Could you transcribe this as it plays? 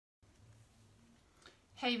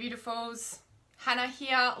Hey beautifuls, Hannah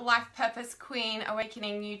here, Life Purpose Queen,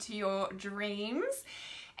 awakening you to your dreams.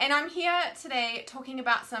 And I'm here today talking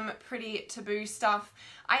about some pretty taboo stuff.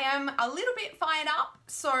 I am a little bit fired up,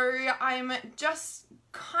 so I'm just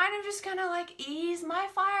gonna like ease my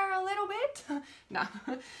fire a little bit.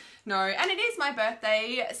 No, and it is my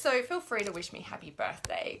birthday, so feel free to wish me happy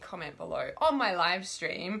birthday, comment below on my live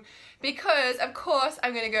stream, because of course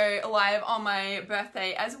I'm gonna go live on my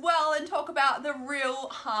birthday as well and talk about the real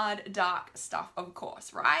hard, dark stuff, of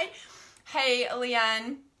course, right? Hey,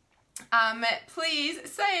 Leanne. Please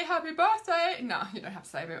say happy birthday. No, you don't have to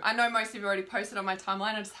say it. I know most of you already posted on my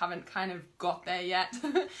timeline. I just haven't kind of got there yet.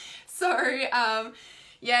 So,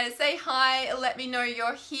 yeah, say hi. Let me know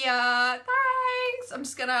you're here. Thanks. I'm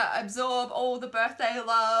just gonna absorb all the birthday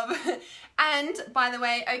love. And by the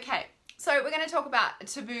way, okay, so we're gonna talk about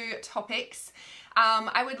taboo topics.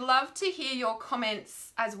 I would love to hear your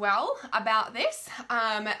comments as well about this.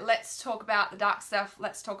 Let's talk about the dark stuff.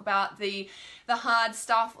 Let's talk about the hard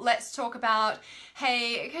stuff. Let's talk about,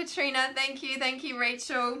 hey, Katrina, thank you,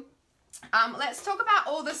 Rachel. Let's talk about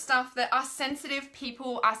all the stuff that us sensitive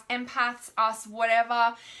people, us empaths, us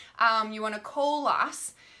whatever you want to call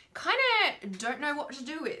us, kind of don't know what to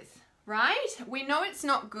do with, right? We know it's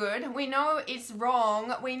not good. We know it's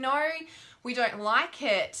wrong. We know we don't like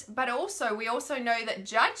it, but also we also know that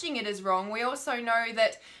judging it is wrong. We also know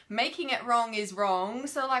that making it wrong is wrong.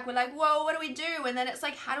 So like we're like, whoa, what do we do? And then it's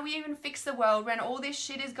like, how do we even fix the world when all this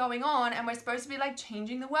shit is going on and we're supposed to be like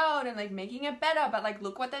changing the world and like making it better, but like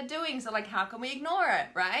look what they're doing. So like how can we ignore it,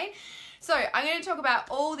 right? So I'm going to talk about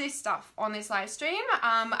all this stuff on this live stream.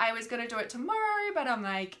 I was going to do it tomorrow, but I'm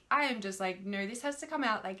like, I am just like, no, this has to come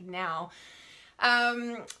out like now.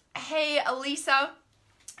 Hey, Elisa.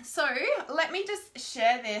 So let me just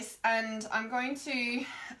share this, and I'm going to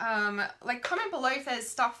like comment below if there's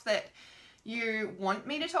stuff that you want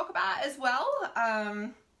me to talk about as well,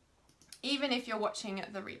 even if you're watching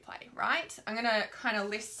the replay, right? I'm going to kind of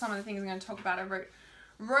list some of the things I'm going to talk about. I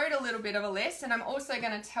wrote a little bit of a list, and I'm also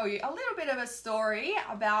going to tell you a little bit of a story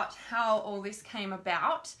about how all this came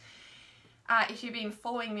about. If you've been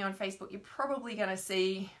following me on Facebook, you're probably going to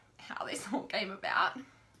see how this all came about.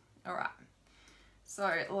 All right. So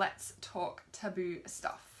let's talk taboo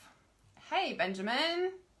stuff. Hey,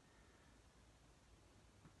 Benjamin.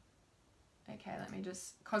 Okay, let me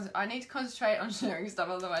just, I need to concentrate on sharing stuff,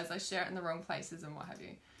 otherwise I share it in the wrong places and what have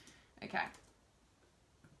you. Okay.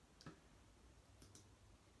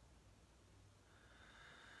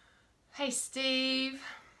 Hey, Steve.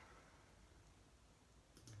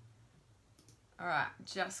 All right,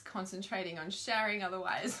 just concentrating on sharing,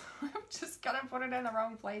 otherwise I'm just gonna put it in the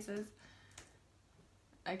wrong places.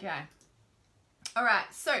 Okay. All right.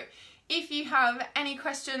 So if you have any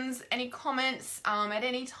questions, any comments at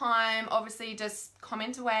any time, obviously just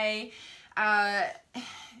comment away. I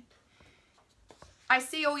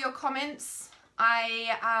see all your comments.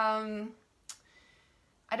 I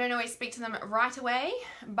don't always speak to them right away,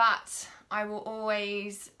 but I will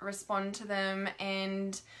always respond to them.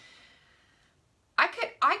 And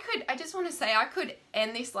I just want to say I could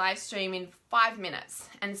end this live stream in 5 minutes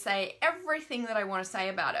and say everything that I want to say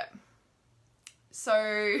about it.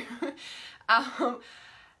 So,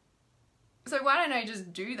 so why don't I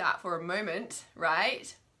just do that for a moment,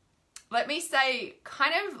 right? Let me say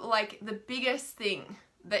kind of like the biggest thing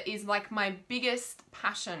that is like my biggest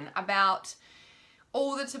passion about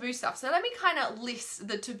all the taboo stuff. So let me kind of list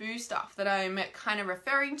the taboo stuff that I'm kind of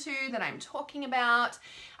referring to, that I'm talking about.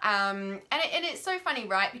 And it's so funny,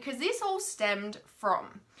 right? Because this all stemmed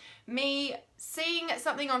from me seeing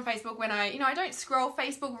something on Facebook when I don't scroll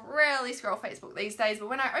Facebook, rarely scroll Facebook these days, but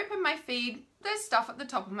when I open my feed, there's stuff at the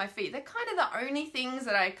top of my feed. They're kind of the only things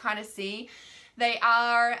that I kind of see. They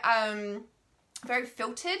are, very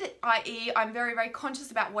filtered, i.e. I'm very, very conscious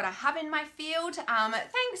about what I have in my field.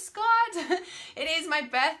 Thanks God, it is my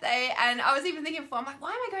birthday, and I was even thinking before, I'm like, why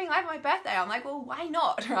am I going live on my birthday? I'm like, well, why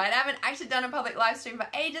not, right? I haven't actually done a public live stream for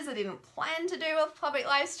ages. I didn't plan to do a public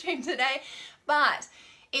live stream today, but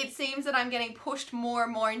it seems that I'm getting pushed more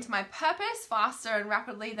and more into my purpose faster and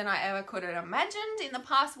rapidly than I ever could have imagined in the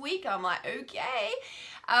past week. I'm like, okay.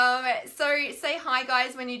 So say hi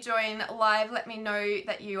guys when you join live. Let me know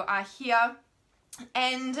that you are here.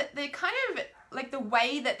 And the kind of like the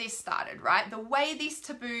way that this started, right? The way this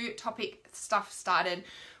taboo topic stuff started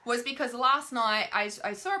was because last night I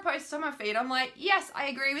saw a post on my feed. I'm like, yes, I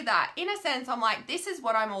agree with that. In a sense, I'm like, this is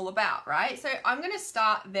what I'm all about, right? So I'm going to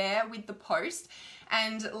start there with the post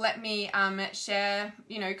and let me share,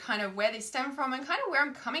 kind of where this stemmed from and kind of where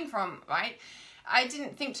I'm coming from, right? I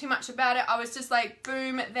didn't think too much about it. I was just like,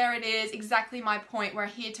 boom, there it is. Exactly my point. We're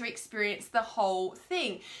here to experience the whole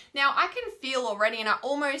thing. Now, I can feel already, and I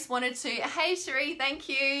almost wanted to, hey, Cherie, thank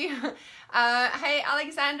you. Hey,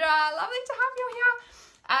 Alexandra, lovely to have you here.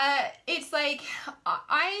 It's like,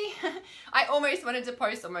 I almost wanted to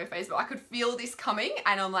post on my Facebook. I could feel this coming,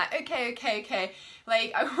 and I'm like, okay.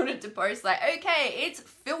 Like, I wanted to post like, okay, it's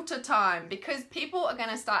filter time, because people are going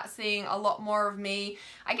to start seeing a lot more of me,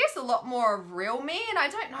 I guess a lot more of real me, and I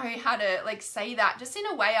don't know how to like say that. Just in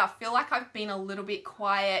a way, I feel like I've been a little bit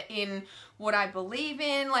quiet in what I believe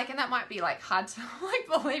in, like, and that might be like hard to like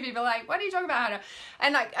believe. People like, what are you talking about, Hannah?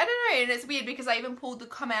 And like, I don't know, and it's weird because I even pulled the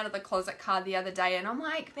come out of the closet card the other day, and I'm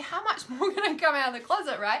like, how much more can I come out of the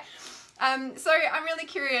closet, right? So I'm really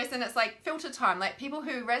curious, and it's like filter time. Like, people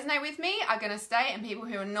who resonate with me are gonna stay, and people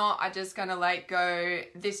who are not are just gonna like go,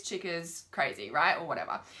 this chick is crazy, right? Or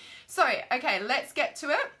whatever. So, okay, let's get to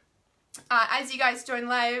it. As you guys join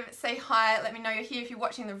live, say hi, let me know you're here. If you're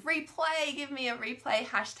watching the replay, give me a replay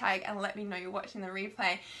hashtag and let me know you're watching the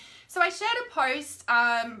replay. So I shared a post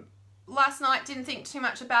last night, didn't think too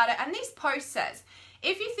much about it, and this post says,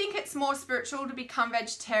 if you think it's more spiritual to become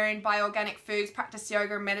vegetarian, buy organic foods, practice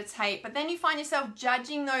yoga, meditate, but then you find yourself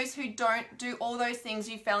judging those who don't do all those things,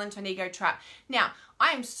 you fell into an ego trap. Now,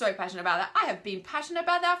 I am so passionate about that. I have been passionate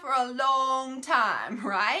about that for a long time,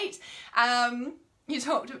 right? You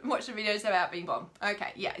watch the videos about being bomb.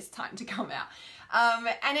 Okay, yeah, it's time to come out.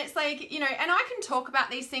 And it's like, you know, and I can talk about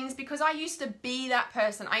these things because I used to be that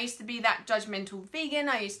person. I used to be that judgmental vegan.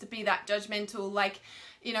 I used to be that judgmental, like,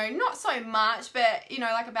 you know, not so much, but, you know,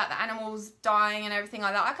 like about the animals dying and everything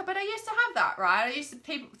like that. Like, but I used to have that, right? I used to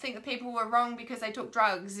think that people were wrong because they took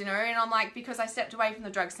drugs, you know, and I'm like, because I stepped away from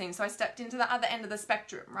the drug scene. So I stepped into the other end of the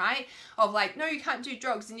spectrum, right? Of like, no, you can't do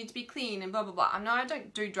drugs. You need to be clean and blah, blah, blah. No, I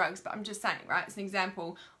don't do drugs, but I'm just saying, right? It's an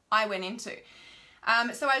example I went into.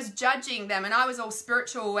 So I was judging them, and I was all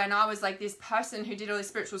spiritual, and I was like this person who did all this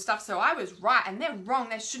spiritual stuff. So I was right, and they're wrong.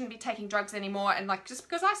 They shouldn't be taking drugs anymore. And like, just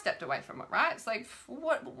because I stepped away from it, right? It's like,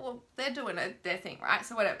 what they're doing their thing, right?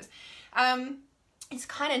 So whatever. It's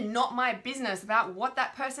kind of not my business about what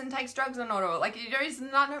that person takes drugs or not, or like, you know, it's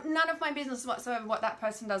none of my business whatsoever what that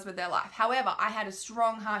person does with their life. However, I had a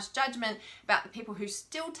strong, harsh judgment about the people who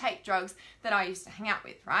still take drugs that I used to hang out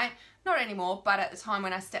with, right? Not anymore, but at the time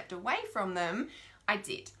when I stepped away from them, I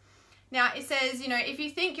did. Now it says, you know, if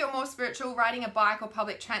you think you're more spiritual riding a bike or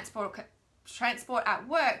public transport at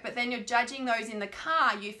work, but then you're judging those in the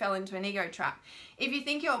car, you fell into an ego trap. If you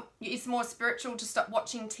think it's more spiritual to stop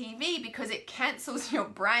watching TV because it cancels your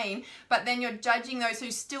brain, but then you're judging those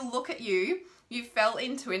who still look at you, you fell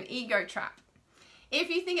into an ego trap. If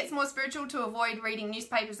you think it's more spiritual to avoid reading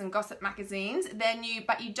newspapers and gossip magazines,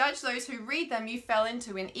 but you judge those who read them, you fell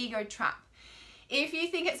into an ego trap. If you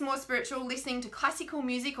think it's more spiritual listening to classical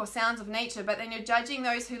music or sounds of nature, but then you're judging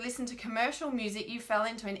those who listen to commercial music, you fell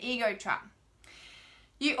into an ego trap.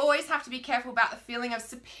 You always have to be careful about the feeling of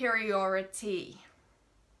superiority.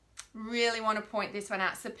 Really want to point this one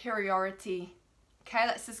out, superiority. Okay,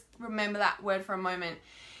 let's just remember that word for a moment.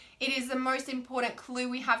 It is the most important clue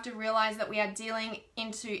we have to realize that we are dealing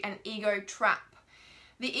into an ego trap.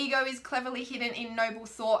 The ego is cleverly hidden in noble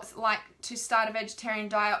thoughts like to start a vegetarian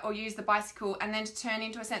diet or use the bicycle, and then to turn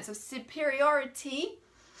into a sense of superiority.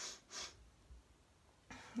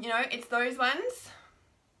 You know, it's those ones.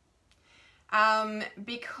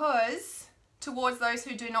 Because towards those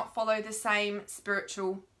who do not follow the same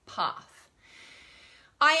spiritual path.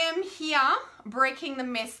 I am here breaking the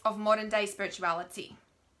myth of modern day spirituality.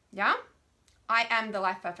 Yeah? I am the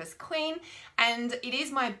Life Purpose Queen, and it is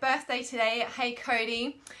my birthday today. Hey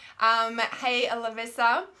Cody, hey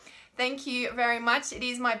Alavisa, thank you very much. It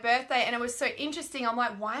is my birthday, and it was so interesting. I'm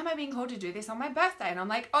like, why am I being called to do this on my birthday? And I'm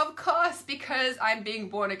like, of course, because I'm being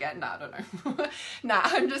born again. No, I don't know. Nah,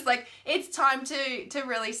 I'm just like, it's time to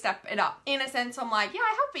really step it up. In a sense, I'm like, yeah,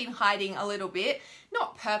 I have been hiding a little bit,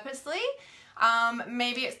 not purposely.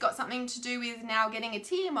 Maybe it's got something to do with now getting a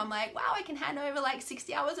team. I'm like, wow, I can hand over like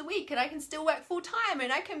 60 hours a week, and I can still work full time,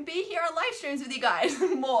 and I can be here on live streams with you guys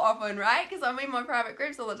more often, right? Because I'm in my private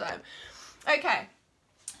groups all the time. Okay,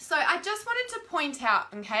 so I just wanted to point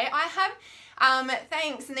out, okay, I have,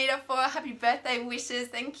 thanks Nita for happy birthday wishes,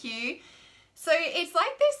 thank you. So it's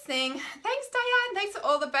like this thing, thanks Diane, thanks for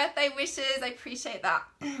all the birthday wishes, I appreciate that.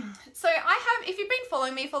 So I have, if you've been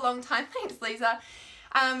following me for a long time, thanks Lisa,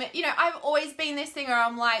 you know, I've always been this thing where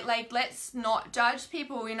I'm like, let's not judge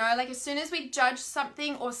people, you know, like as soon as we judge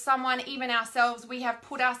something or someone, even ourselves, we have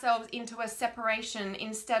put ourselves into a separation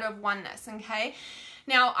instead of oneness, okay?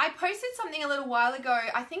 Now, I posted something a little while ago,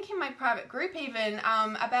 I think in my private group even,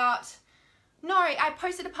 about No, I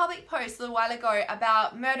posted a public post a little while ago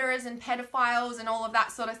about murderers and pedophiles and all of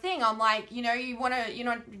that sort of thing. I'm like, you know, you want to, you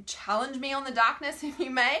know, challenge me on the darkness if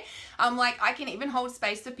you may. I'm like, I can even hold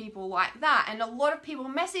space for people like that. And a lot of people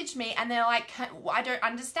messaged me and they're like, I don't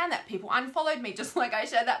understand that. People unfollowed me, just like I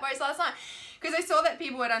shared that post last night. Because I saw that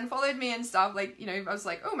people had unfollowed me and stuff. Like, you know, I was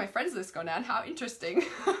like, oh, my friends list gone down. How interesting,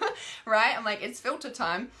 right? I'm like, it's filter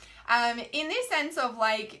time. In this sense of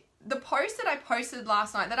like, the post that I posted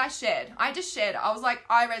last night that I just shared it. I was like,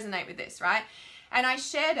 I resonate with this, right? And I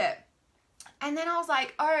shared it. And then I was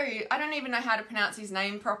like, oh, I don't even know how to pronounce his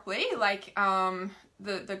name properly. Like,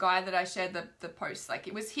 the guy that I shared the post, like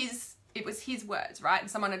it was his words, right?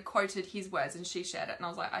 And someone had quoted his words and she shared it. And I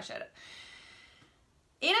was like, I shared it.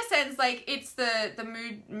 In a sense, like, it's the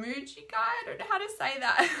Mooji guy, I don't know how to say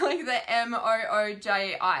that, like the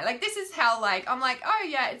M-O-O-J-I. Like, this is how, like, I'm like, oh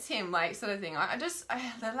yeah, it's him, like, sort of thing.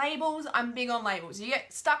 The labels, I'm big on labels. You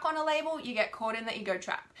get stuck on a label, you get caught in the ego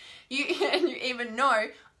trap. And you even know,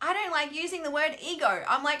 I don't like using the word ego.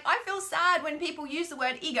 I'm like, I feel sad when people use the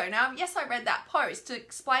word ego. Now, yes, I read that post to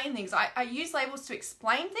explain things. I use labels to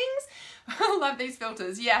explain things. I love these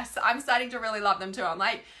filters. Yes, I'm starting to really love them too. I'm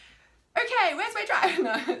like, okay, where's my tribe?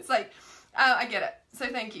 No, it's like, I get it. So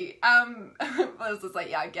thank you. I was just like,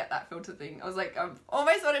 yeah, I get that filter thing. I was like, I've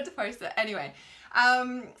almost wanted to post it. Anyway,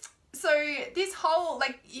 so this whole,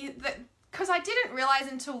 like, because I didn't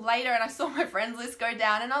realize until later and I saw my friends list go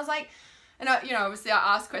down and I was like, and I, you know, obviously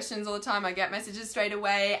I ask questions all the time. I get messages straight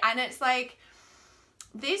away. And it's like,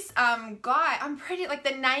 this guy, I'm pretty, like,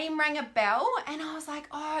 the name rang a bell and I was like,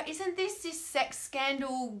 oh, isn't this sex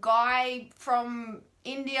scandal guy from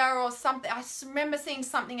India or something? I remember seeing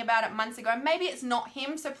something about it months ago. Maybe it's not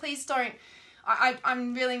him, so please don't,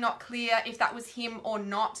 I'm really not clear if that was him or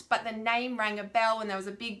not, but the name rang a bell and there was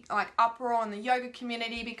a big, like, uproar in the yoga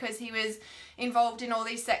community because he was involved in all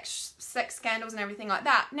these sex scandals and everything like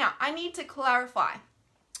that. Now, I need to clarify.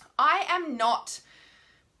 I am not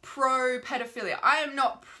pro pedophilia. I am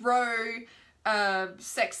not pro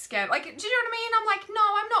sex scandal. Like, do you know what I mean? I'm like, no,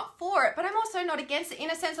 I'm not for it, but I'm also not against it in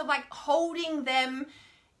a sense of like holding them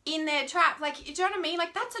in their trap. Like, do you know what I mean?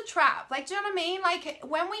 Like, that's a trap. Like, do you know what I mean? Like,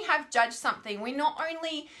 when we have judged something, we not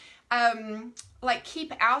only like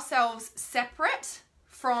keep ourselves separate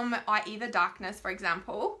from either darkness, for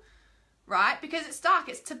example, right? Because it's dark,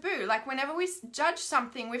 it's taboo. Like, whenever we judge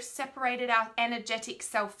something, we've separated our energetic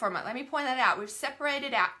self from it. Let me point that out. We've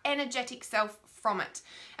separated our energetic self from it.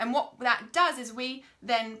 And what that does is we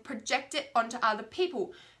then project it onto other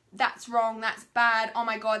people. That's wrong, that's bad, oh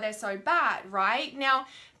my God, they're so bad, right? Now,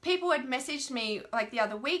 people had messaged me like the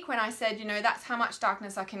other week when I said, you know, that's how much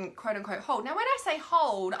darkness I can quote unquote hold. Now, when I say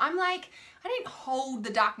hold, I'm like, I didn't hold the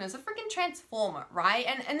darkness, I freaking transform it, right?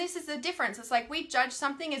 And this is the difference. It's like we judge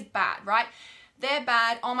something as bad, right? They're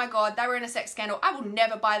bad, oh my God, they were in a sex scandal, I will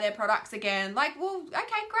never buy their products again. Like, well,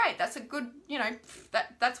 okay, great, that's a good, you know,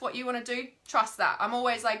 that's what you want to do, trust that. I'm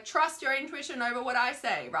always like, trust your intuition over what I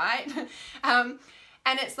say, right?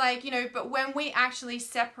 And it's like, you know, but when we actually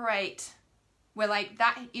separate, we're like,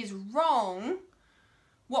 that is wrong,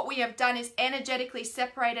 what we have done is energetically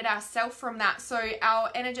separated ourselves from that. So our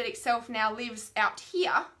energetic self now lives out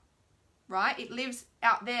here, right? It lives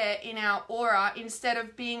out there in our aura instead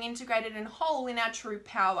of being integrated and whole in our true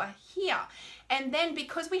power here. And then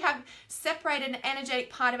because we have separated an energetic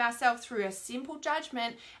part of ourselves through a simple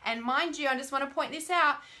judgment, and mind you, I just want to point this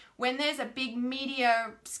out, when there's a big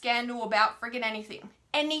media scandal about friggin'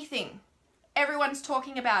 anything, everyone's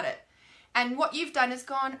talking about it. And what you've done is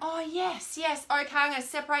gone, oh yes, okay, I'm going to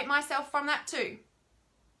separate myself from that too.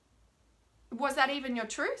 Was that even your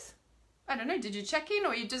truth? I don't know, did you check in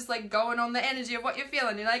or you just like going on the energy of what you're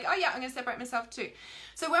feeling? You're like, oh yeah, I'm going to separate myself too.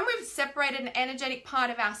 So when we've separated an energetic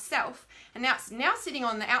part of ourself and now it's now sitting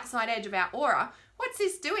on the outside edge of our aura, what's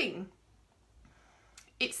this doing?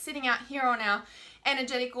 It's sitting out here on our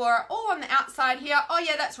energetic aura, or on the outside here. Oh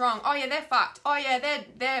yeah, that's wrong. Oh yeah, they're fucked. Oh yeah,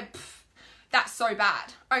 they're that's so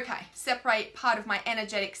bad. Okay, separate part of my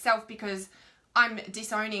energetic self because I'm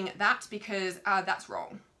disowning that because that's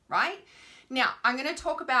wrong, right? Now, I'm going to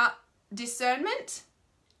talk about discernment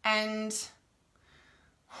and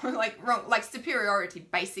like superiority,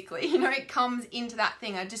 basically. You know, it comes into that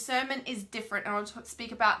thing. A discernment is different, and I'll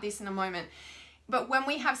speak about this in a moment. But when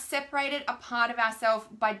we have separated a part of ourselves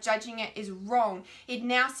by judging it is wrong, it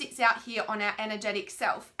now sits out here on our energetic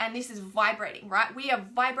self. And this is vibrating, right? We are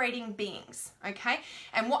vibrating beings, okay?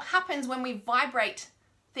 And what happens when we vibrate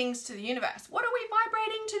things to the universe? What are we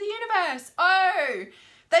vibrating to the universe? Oh,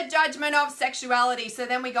 the judgment of sexuality. So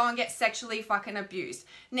then we go and get sexually fucking abused.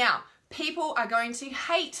 Now, people are going to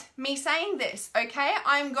hate me saying this, okay?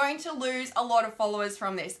 I'm going to lose a lot of followers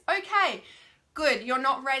from this. Okay. Good, you're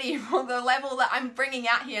not ready for the level that I'm bringing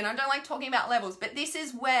out here. And I don't like talking about levels, but this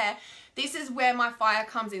is where my fire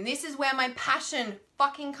comes in. This is where my passion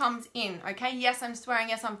fucking comes in, okay? Yes, I'm swearing.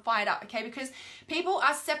 Yes, I'm fired up, okay? Because people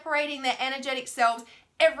are separating their energetic selves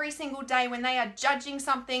every single day when they are judging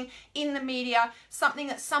something in the media, something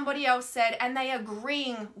that somebody else said, and they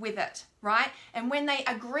agreeing with it, right? And when they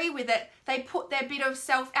agree with it, they put their bit of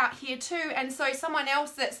self out here too. And so someone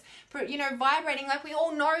else that's, you know, vibrating, like we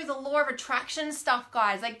all know the law of attraction stuff,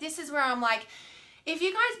 guys. Like this is where I'm like, if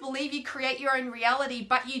you guys believe you create your own reality,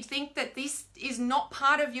 but you think that this is not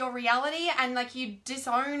part of your reality and like you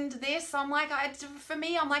disowned this, I'm like, for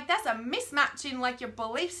me, I'm like, that's a mismatch in like your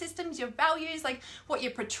belief systems, your values, like what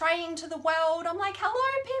you're portraying to the world. I'm like,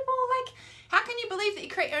 hello people, like how can you believe that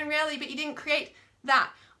you create your own reality, but you didn't create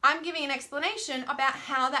that? I'm giving an explanation about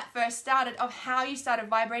how that first started, of how you started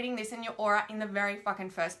vibrating this in your aura in the very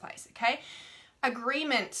fucking first place, okay?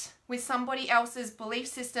 Agreement with somebody else's belief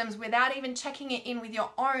systems without even checking it in with your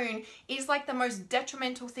own is like the most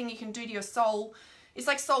detrimental thing you can do to your soul. It's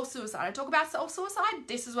like soul suicide. I talk about soul suicide.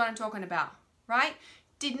 This is what I'm talking about, right?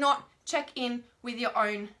 Did not check in with your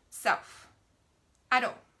own self at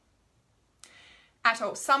all. At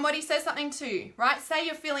all. Somebody says something to you, right? Say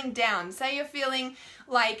you're feeling down. Say you're feeling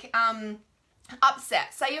like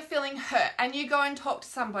upset, say you're feeling hurt, and you go and talk to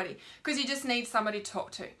somebody because you just need somebody to talk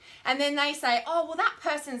to, and then they say, oh well, that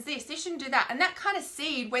person's this, you shouldn't do that, and that kind of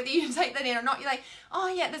seed, whether you take that in or not, you're like, oh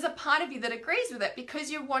yeah, there's a part of you that agrees with it because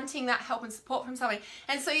you're wanting that help and support from somebody,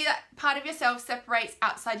 and so that part of yourself separates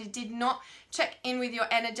outside. You did not check in with your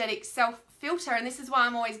energetic self filter, and this is why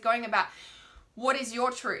I'm always going about, what is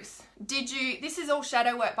your truth? Did you, this is all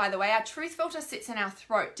shadow work by the way, our truth filter sits in our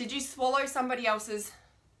throat. Did you swallow somebody else's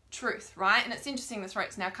truth, right? And it's interesting the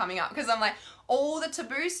throat's now coming up because I'm like, all the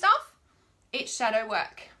taboo stuff, it's shadow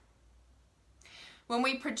work. When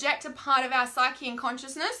we project a part of our psyche and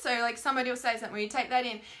consciousness, so like somebody will say something, we take that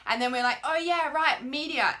in, and then we're like, oh yeah, right,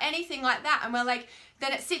 media, anything like that, and we're like,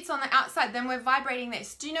 then it sits on the outside, then we're vibrating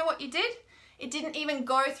this. Do you know what you did? It didn't even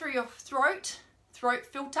go through your throat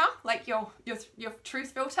filter, like your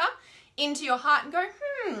truth filter, into your heart and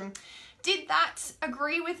go, did that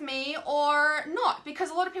agree with me or not?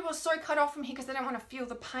 Because a lot of people are so cut off from here because they don't want to feel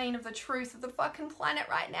the pain of the truth of the fucking planet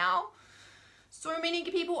right now. So many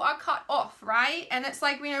people are cut off, right? And it's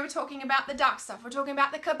like, you know, we're talking about the dark stuff. We're talking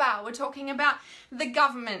about the cabal. We're talking about the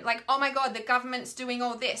government. Like, oh my God, the government's doing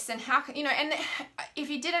all this. And how can, you know, and if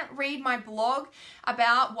you didn't read my blog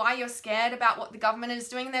about why you're scared about what the government is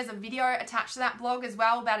doing, there's a video attached to that blog as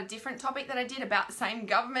well about a different topic that I did about the same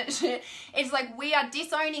government shit. It's like we are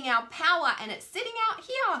disowning our power and it's sitting out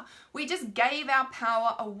here. We just gave our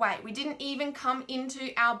power away. We didn't even come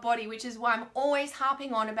into our body, which is why I'm always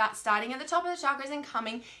harping on about starting at the top of the chakras and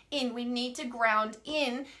coming in. We need to ground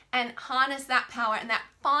in and harness that power and that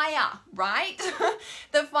fire, right?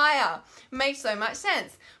 The fire makes so much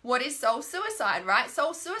sense. What is soul suicide, right?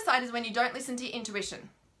 Soul suicide is when you don't listen to your intuition.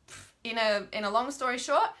 In a long story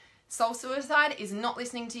short, soul suicide is not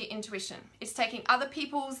listening to your intuition. It's taking other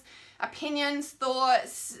people's opinions,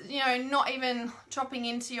 thoughts, you know, not even dropping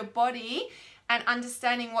into your body and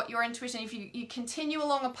understanding what your intuition, if you continue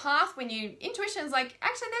along a path when you, intuition's like,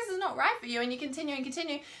 actually this is not right for you, and you continue and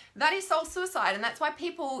continue, that is soul suicide. And that's why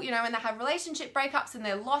people, you know, when they have relationship breakups and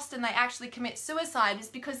they're lost and they actually commit suicide, is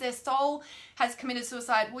because their soul has committed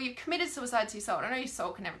suicide. Well, you've committed suicide to your soul. I know your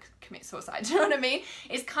soul can never commit suicide, do you know what I mean?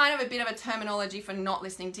 It's kind of a bit of a terminology for not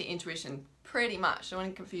listening to intuition, pretty much. I don't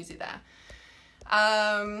want to confuse you there.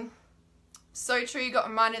 So true, you got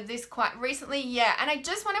reminded of this quite recently. Yeah, and I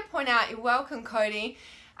just want to point out, you're welcome, Cody.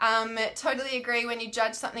 Totally agree, when you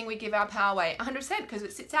judge something, we give our power away. 100%, because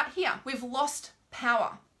it sits out here. We've lost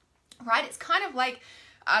power, right? It's kind of like,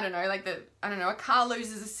 I don't know, like a car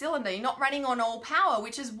loses a cylinder. You're not running on all power,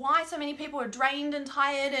 which is why so many people are drained and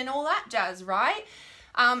tired and all that jazz, right?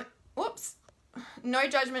 Whoops. No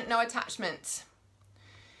judgment, no attachment.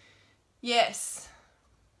 Yes.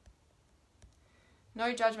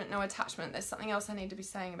 No judgment, no attachment. There's something else I need to be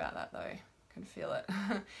saying about that though. I can feel it.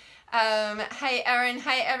 Hey Erin,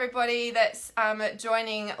 hey everybody that's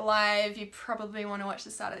joining live. You probably want to watch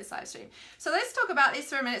the start of this live stream. So let's talk about this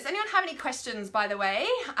for a minute. Does anyone have any questions, by the way?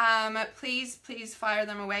 Please fire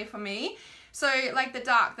them away for me. So like the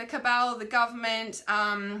dark, the cabal, the government,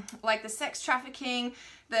 like the sex trafficking,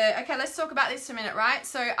 okay, let's talk about this for a minute, right?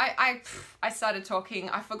 So I started talking,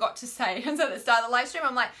 I forgot to say, and so at the start of the live stream,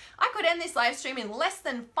 I'm like, I could end this live stream in less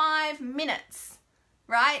than 5 minutes,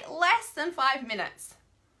 right? Less than 5 minutes.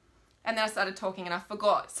 And then I started talking and I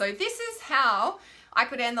forgot. So this is how I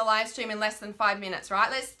could end the live stream in less than 5 minutes, right?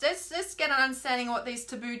 Let's just get an understanding of what these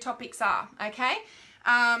taboo topics are, okay?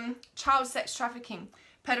 child sex trafficking,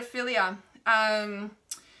 pedophilia,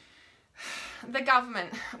 the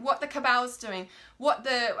government, what the cabal's doing, what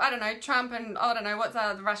the, I don't know, Trump and, I don't know, what's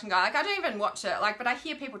the Russian guy, like, I don't even watch it, like, but I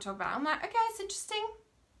hear people talk about it. I'm like, okay, it's interesting.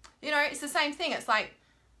 You know, it's the same thing. It's like,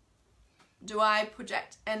 do I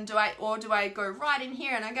project and do I go right in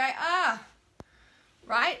here and I go,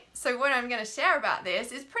 right? So what I'm going to share about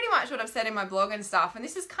this is pretty much what I've said in my blog and stuff, and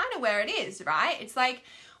this is kind of where it is, right? It's like,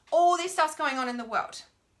 all this stuff's going on in the world.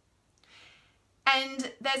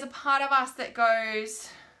 And there's a part of us that goes,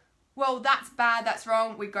 well, that's bad, that's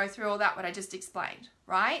wrong. We go through all that, what I just explained,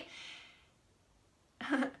 right?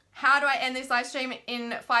 How do I end this live stream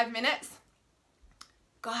in 5 minutes?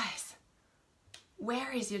 Guys,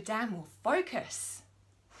 where is your damn well focus?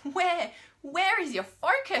 Where is your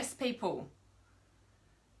focus, people?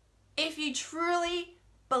 If you truly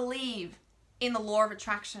believe in the law of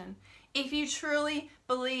attraction, if you truly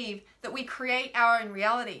believe that we create our own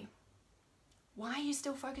reality, why are you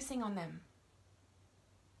still focusing on them?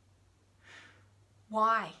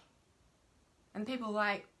 Why? And people are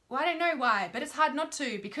like, well, I don't know why, but it's hard not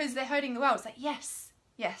to because they're hurting the world. It's like, yes,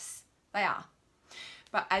 they are.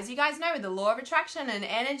 But as you guys know, with the law of attraction and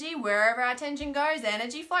energy, wherever our attention goes,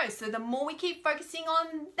 energy flows. So the more we keep focusing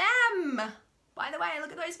on them, by the way,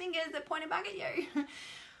 look at those fingers, they're pointing back at you,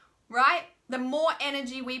 right? The more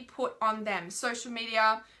energy we put on them, social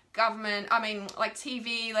media, government, I mean, like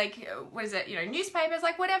TV, like, what is it, you know, newspapers,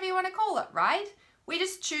 like whatever you want to call it, right? We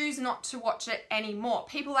just choose not to watch it anymore.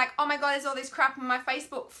 People are like, oh my God, there's all this crap on my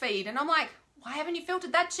Facebook feed. And I'm like, why haven't you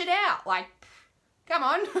filtered that shit out? Like, come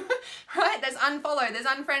on, right? There's unfollow, there's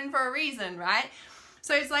unfriend for a reason, right?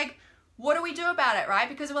 So it's like, what do we do about it, right?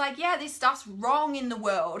 Because we're like, yeah, this stuff's wrong in the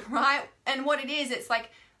world, right? And what it is, it's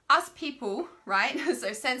like us people, right?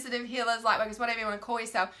 So sensitive healers, lightworkers, whatever you want to call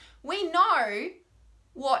yourself, we know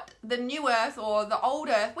what the new earth or the old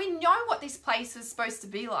earth, we know what this place is supposed to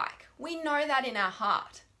be like. We know that in our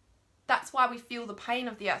heart. That's why we feel the pain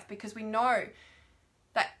of the earth, because we know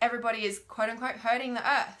that everybody is quote unquote hurting the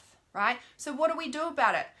earth, right? So what do we do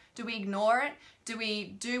about it? Do we ignore it? Do we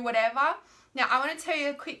do whatever? Now, I want to tell you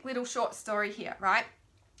a quick little short story here, right?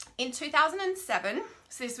 In 2007,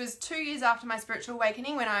 so this was 2 years after my spiritual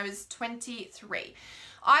awakening when I was 23,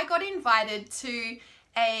 I got invited to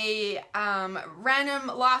a random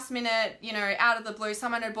last minute, you know, out of the blue,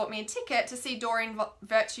 someone had bought me a ticket to see Doreen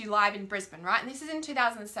Virtue live in Brisbane, right? And this is in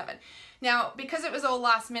 2007. Now, because it was all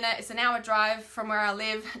last minute, it's an hour drive from where I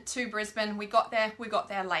live to Brisbane. We got there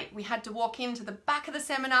late. We had to walk into the back of the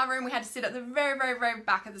seminar room. We had to sit at the very, very, very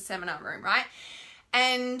back of the seminar room, right?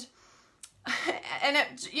 And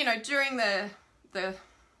it, you know, during the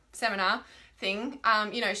seminar thing,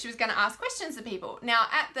 you know, she was going to ask questions to people. Now,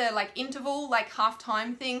 at the like interval, like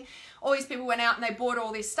halftime thing, all these people went out and they bought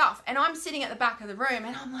all this stuff. And I'm sitting at the back of the room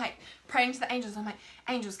and I'm like praying to the angels. I'm like,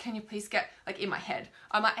 angels, can you please get, like in my head,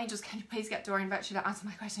 I'm like, angels, can you please get Doreen Virtue to answer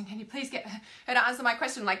my question? Can you please get her to answer my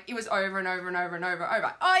question? Like it was over and over and over and over and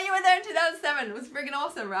over. Oh, you were there in 2007. It was freaking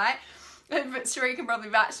awesome, right? But Sheree can probably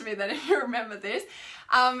vouch for me that if you remember this.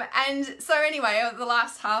 And so anyway, the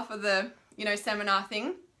last half of the, you know, seminar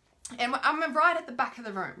thing, and I'm right at the back of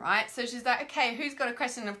the room, right? So she's like, okay, who's got a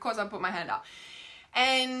question? And of course I put my hand up.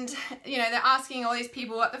 And, you know, they're asking all these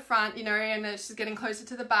people at the front, you know, and she's getting closer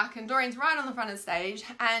to the back and Doreen's right on the front of the stage.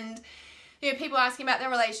 And, you know, people asking about their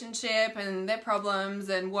relationship and their problems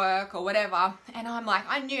and work or whatever. And I'm like,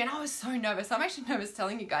 I knew, and I was so nervous. I'm actually nervous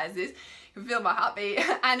telling you guys this. You can feel my heartbeat.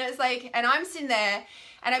 And it's like, and I'm sitting there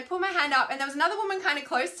and I put my hand up and there was another woman kind of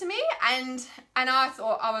close to me and I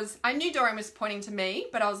thought I knew Doreen was pointing to me,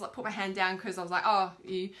 but I was like, put my hand down because I was like, oh,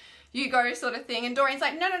 you go sort of thing. And Doreen's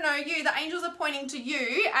like, no, you, the angels are pointing to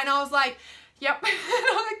you. And I was like, yep.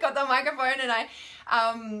 I got the microphone and I,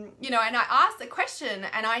 you know, and I asked the question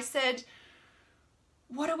and I said,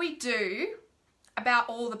 what do we do about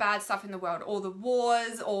all the bad stuff in the world, all the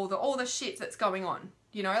wars, all the shit that's going on?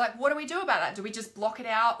 You know, like, what do we do about that? Do we just block it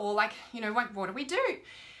out? Or like, you know, like, what do we do?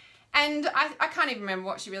 And I can't even remember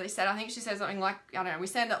what she really said. I think she said something like, I don't know, we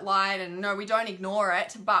send it light and no, we don't ignore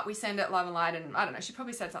it, but we send it love and light. And I don't know, she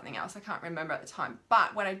probably said something else. I can't remember at the time.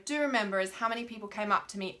 But what I do remember is how many people came up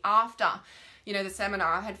to me after, you know, the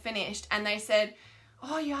seminar had finished and they said,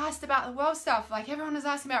 oh, you asked about the world stuff. Like everyone was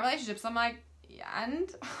asking about relationships. I'm like, yeah, and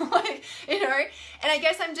like, you know, and I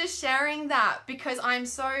guess I'm just sharing that because I'm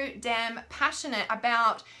so damn passionate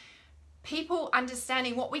about people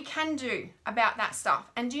understanding what we can do about that stuff.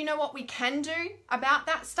 And do you know what we can do about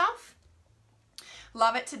that stuff?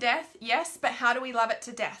 Love it to death, yes, but how do we love it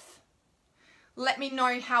to death? Let me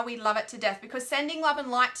know how we love it to death, because sending love and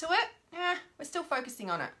light to it, we're still focusing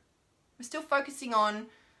on it. We're still focusing on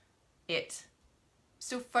it.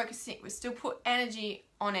 still focusing, we still put energy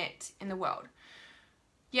on it in the world.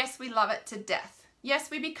 Yes, we love it to death. Yes,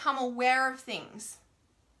 we become aware of things.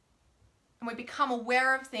 And we become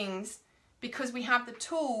aware of things because we have the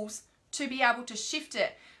tools to be able to shift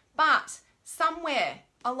it. But somewhere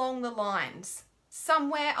along the lines,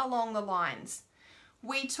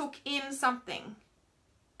 we took in something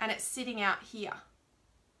and it's sitting out here,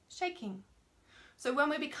 shaking. So when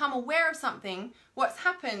we become aware of something, what's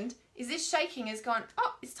happened is this shaking has gone,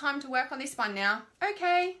 oh, it's time to work on this one now.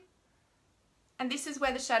 Okay. And this is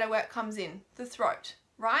where the shadow work comes in, the throat,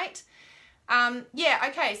 right? Yeah,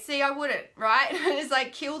 okay, see, I wouldn't, right? It's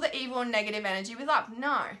like kill the evil and negative energy with love.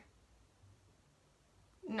 No.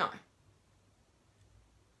 No.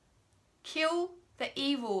 Kill the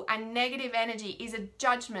evil and negative energy is a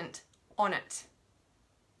judgment on it.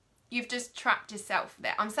 You've just trapped yourself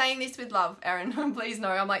there. I'm saying this with love, Erin. Please know.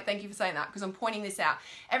 I'm like, thank you for saying that because I'm pointing this out.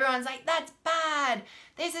 Everyone's like, that's bad.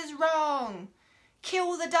 This is wrong.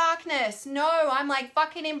 Kill the darkness. No, I'm like,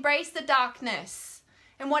 fucking embrace the darkness.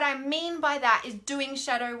 And what I mean by that is doing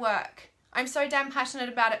shadow work. I'm so damn passionate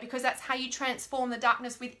about it because that's how you transform the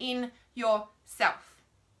darkness within yourself.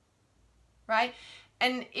 Right?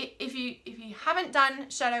 And if you haven't done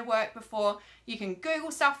shadow work before, you can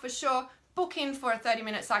Google stuff for sure. Book in for a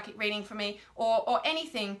 30-minute psychic reading for me or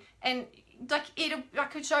anything, and like I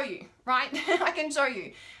could show you, right? I can show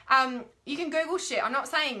you. You can Google shit. I'm not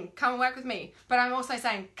saying come and work with me, but I'm also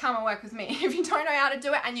saying come and work with me. If you don't know how to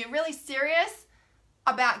do it and you're really serious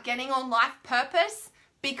about getting on life purpose,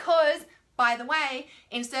 because by the way,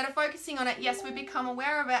 instead of focusing on it, yes, we become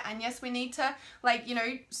aware of it, and yes, we need to, like, you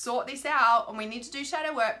know, sort this out, and we need to do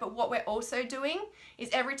shadow work, but what we're also doing is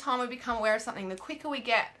every time we become aware of something, the quicker we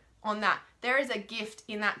get on that, there is a gift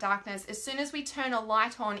in that darkness. As soon as we turn a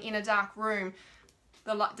light on in a dark room,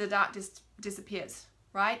 the dark just disappears,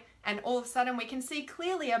 right? And all of a sudden we can see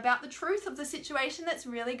clearly about the truth of the situation that's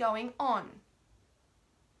really going on.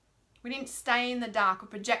 We didn't stay in the dark or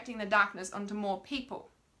projecting the darkness onto more people,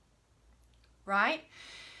 right?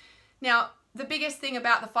 Now, the biggest thing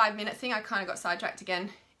about the 5-minute thing, I kind of got sidetracked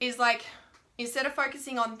again, is like, instead of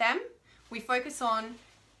focusing on them, we focus on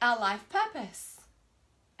our life purpose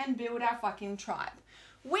and build our fucking tribe.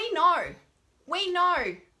 We know what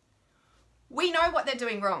they're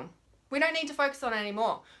doing wrong. We don't need to focus on it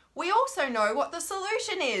anymore. We also know what the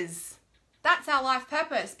solution is. That's our life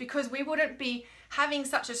purpose, because we wouldn't be having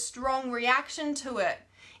such a strong reaction to it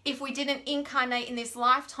if we didn't incarnate in this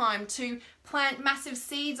lifetime to plant massive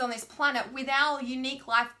seeds on this planet with our unique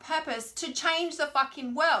life purpose to change the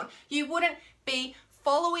fucking world. You wouldn't be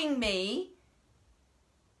following me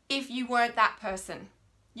if you weren't that person.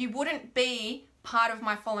 You wouldn't be part of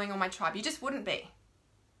my following or my tribe. You just wouldn't be.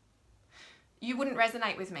 You wouldn't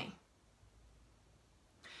resonate with me.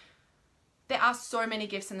 There are so many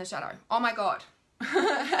gifts in the shadow. Oh my God.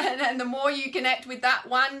 and the more you connect with that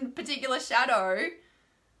one particular shadow,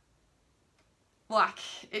 like,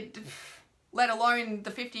 let alone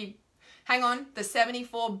the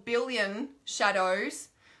 74 billion shadows.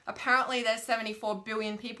 Apparently there's 74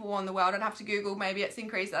 billion people on the world. I'd have to Google, maybe it's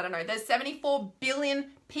increased, I don't know. There's 74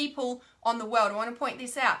 billion people on the world. I want to point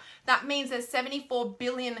this out. That means there's 74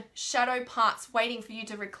 billion shadow parts waiting for you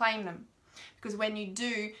to reclaim them. Because when you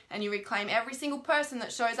do, and you reclaim every single person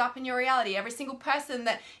that shows up in your reality, every single person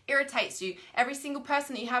that irritates you, every single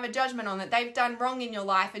person that you have a judgment on, that they've done wrong in your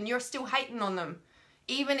life and you're still hating on them,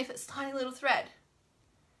 even if it's a tiny little thread,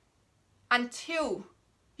 until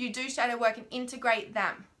you do shadow work and integrate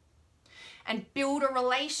them and build a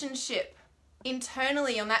relationship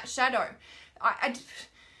internally on that shadow.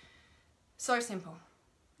 So simple.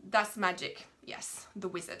 That's magic. Yes. The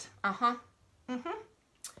wizard.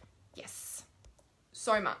 Yes.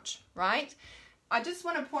 So much, right? I just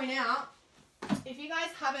want to point out, if you guys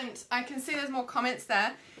haven't, I can see there's more comments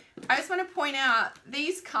there. I just want to point out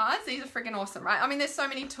these cards. These are freaking awesome, right? I mean, there's so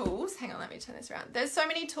many tools. Hang on, let me turn this around. There's so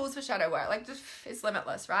many tools for shadow work. Like, just, it's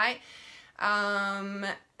limitless, right?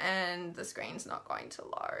 And the screen's not going to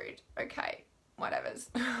load. Okay, whatevers.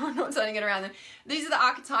 I'm not turning it around then. These are the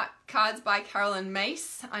archetype cards by Carolyn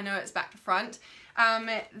Mace. I know it's back to front.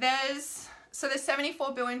 There's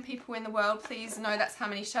 74 billion people in the world. Please know that's how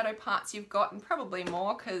many shadow parts you've got, and probably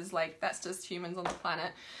more, because like that's just humans on the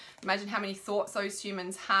planet. Imagine how many thoughts those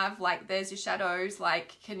humans have. Like, there's your shadows.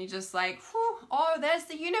 Like, can you just like, whew, oh, there's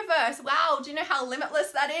the universe. Wow, do you know how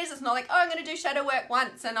limitless that is? It's not like, oh, I'm going to do shadow work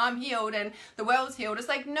once and I'm healed and the world's healed. It's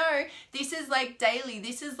like, no, this is like daily.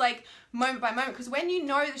 This is like moment by moment, because when you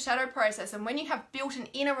know the shadow process and when you have built an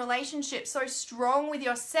inner relationship so strong with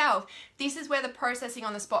yourself, this is where the processing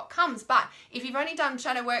on the spot comes. But if you've only done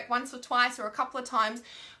shadow work once or twice or a couple of times,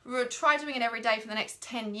 we'll try doing it every day for the next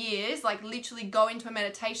 10 years, like literally go into a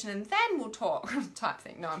meditation and then we'll talk type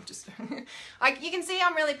thing. No, I'm just, like, you can see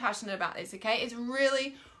I'm really passionate about this, okay? It's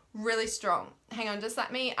really, really strong. Hang on, just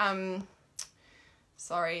let me,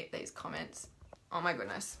 sorry, these comments. Oh my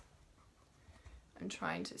goodness. I'm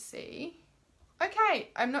trying to see. Okay,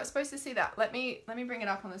 I'm not supposed to see that. Let me bring it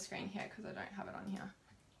up on the screen here because I don't have it on here.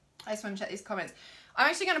 I just want to check these comments. I'm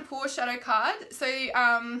actually going to pull a shadow card. So,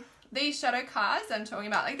 these shadow cards I'm talking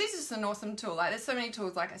about, like, this is just an awesome tool. Like, there's so many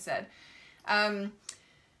tools, like I said.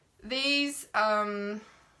 These,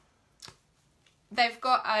 they've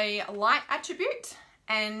got a light attribute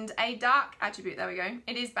and a dark attribute. There we go.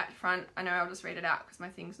 It is back to front. I know, I'll just read it out because my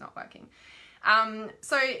thing's not working.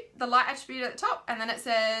 So the light attribute at the top, and then it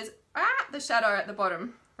says, the shadow at the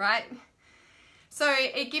bottom, right? So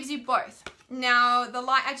it gives you both. Now, the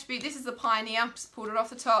light attribute, this is the pioneer, just pulled it off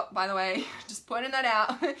the top, by the way, just pointing that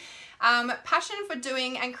out. Passion for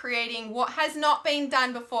doing and creating what has not been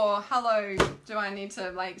done before. Hello, do I need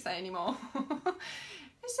to, like, say any more?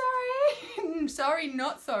 Sorry, sorry,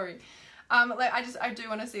 not sorry. I do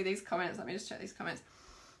want to see these comments. Let me just check these comments.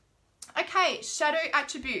 Okay, shadow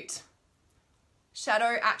attribute.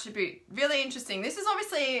 Shadow attribute. Really interesting. This is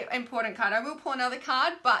obviously an important card. I will pull another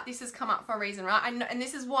card, but this has come up for a reason, right? And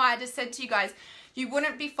this is why I just said to you guys, you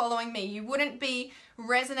wouldn't be following me. You wouldn't be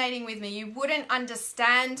resonating with me. You wouldn't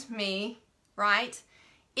understand me, right?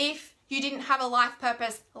 If you didn't have a life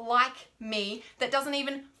purpose like me that doesn't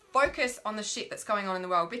even focus on the shit that's going on in the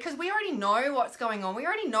world, because we already know what's going on. We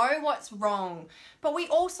already know what's wrong, but we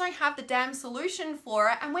also have the damn solution for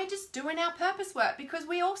it, and we're just doing our purpose work because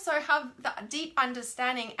we also have the deep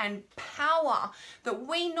understanding and power that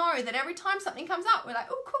we know that every time something comes up, we're like,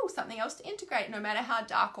 oh, cool, something else to integrate, no matter how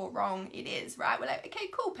dark or wrong it is, right? We're like, okay,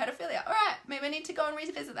 cool, pedophilia. All right, maybe I need to go and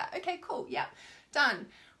revisit that. Okay, cool, yeah, done,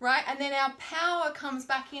 right? And then our power comes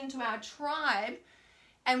back into our tribe.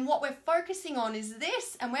 And what we're focusing on is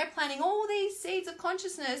this, and we're planting all these seeds of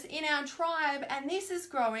consciousness in our tribe, and this is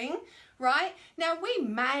growing, right? Now, we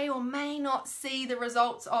may or may not see the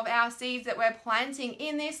results of our seeds that we're planting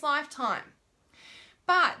in this lifetime,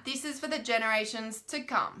 but this is for the generations to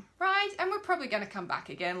come, right? And we're probably going to come back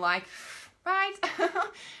again, like, right?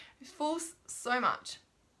 Fools so much.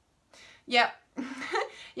 Yep.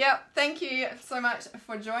 Yep. Thank you so much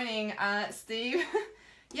for joining, Steve.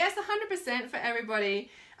 Yes, 100% for everybody.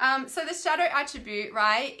 So the shadow attribute,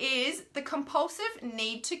 right, is the compulsive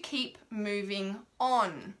need to keep moving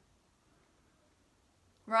on.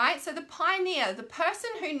 Right? So the pioneer, the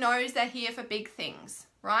person who knows they're here for big things,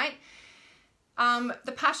 right?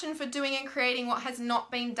 The passion for doing and creating what has not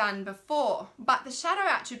been done before. But the shadow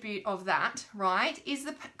attribute of that, right, is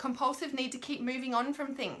the compulsive need to keep moving on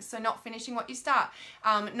from things. So not finishing what you start,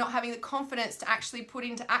 not having the confidence to actually put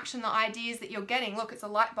into action the ideas that you're getting. Look, it's a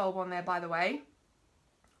light bulb on there, by the way,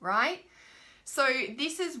 right? So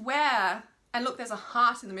this is where, and look, there's a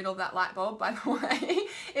heart in the middle of that light bulb, by the way.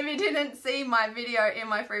 If you didn't see my video in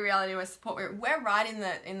my free reality support group, we're right in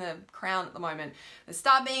the crown at the moment. The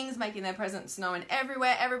star beings making their presence known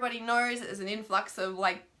everywhere. Everybody knows that there's an influx of,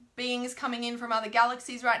 like, beings coming in from other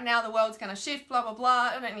galaxies right now. The world's going to shift, blah, blah,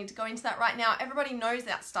 blah. I don't need to go into that right now. Everybody knows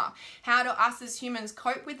that stuff. How do us as humans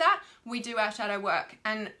cope with that? We do our shadow work.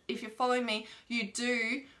 And if you're following me, you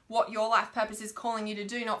do what your life purpose is calling you to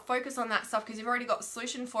do, not focus on that stuff because you've already got the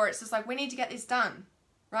solution for it. It's just like, we need to get this done,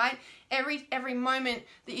 right? Every moment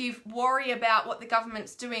that you worry about what the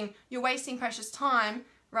government's doing, you're wasting precious time,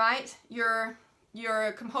 right? Your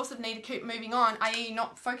compulsive need to keep moving on, i.e.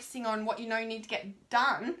 not focusing on what you know you need to get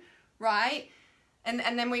done, right? And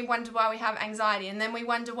then we wonder why we have anxiety, and then we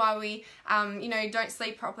wonder why we, you know, don't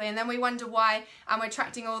sleep properly, and then we wonder why we're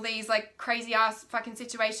attracting all these, like, crazy ass fucking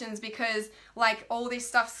situations because, like, all this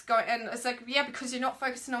stuff's going, and it's like, yeah, because you're not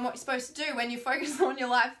focusing on what you're supposed to do. When you focus on your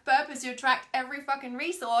life purpose, you attract every fucking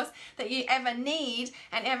resource that you ever need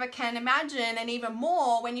and ever can imagine, and even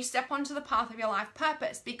more when you step onto the path of your life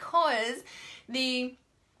purpose, because the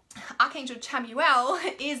Archangel Chamuel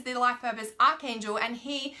is the life purpose archangel, and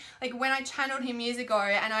he, like, when I channeled him years ago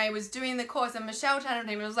and I was doing the course and Michelle channeled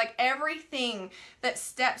him, it was like everything that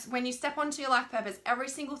steps, when you step onto your life purpose, every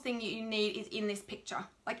single thing that you need is in this picture,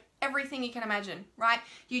 like everything you can imagine, right?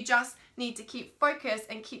 You just need to keep focused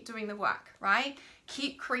and keep doing the work, right?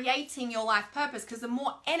 Keep creating your life purpose, because the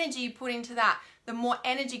more energy you put into that, the more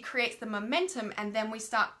energy creates the momentum, and then we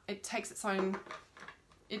start, it takes its own,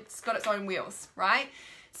 it's got its own wheels, right?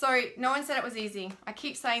 So no one said it was easy. I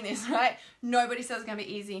keep saying this, right? Nobody says it's going to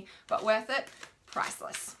be easy, but worth it,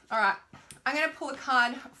 priceless. All right, I'm going to pull a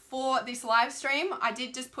card for this live stream. I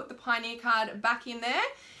did just put the Pioneer card back in there.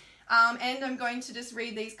 And I'm going to just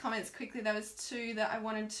read these comments quickly. There was two that I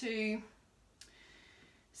wanted to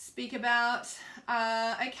speak about.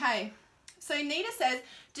 Okay. So Nita says,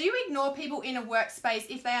 do you ignore people in a workspace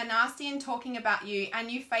if they are nasty and talking about you and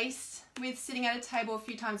you faced with sitting at a table a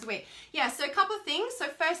few times a week? Yeah, so a couple of things. So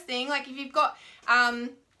first thing, like if you've got,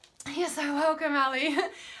 you're so welcome, Ali.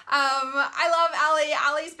 I love Ali.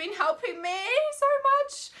 Ali's been helping me so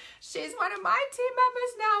much. She's one of my team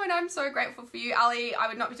members now, and I'm so grateful for you, Ali. I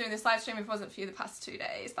would not be doing this live stream if it wasn't for you the past 2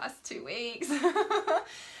 days, past 2 weeks.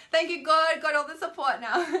 Thank you, God. Got all the support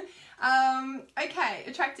now. Okay,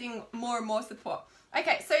 attracting more and more support.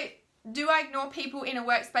 Okay, so do I ignore people in a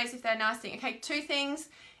workspace if they're nasty? Okay, two things.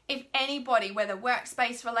 If anybody, whether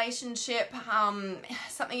workspace, relationship,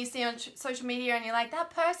 something you see on social media and you're like,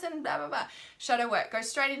 that person, blah, blah, blah, shadow work, go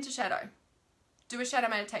straight into shadow. Do a shadow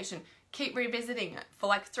meditation. Keep revisiting it for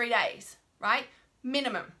like 3 days, right?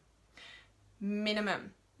 Minimum,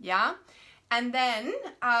 yeah? And then,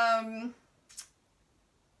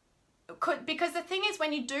 because the thing is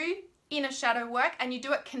when you do inner shadow work and you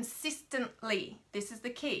do it consistently, this is the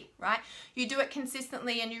key, right? You do it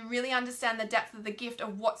consistently and you really understand the depth of the gift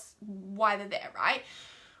of why they're there, right?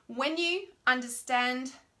 When you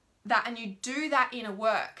understand that and you do that inner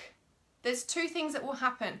work, there's two things that will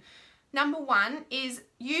happen. Number one is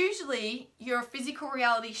usually your physical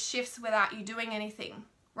reality shifts without you doing anything,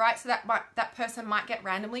 right? So that person might get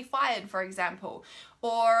randomly fired, for example,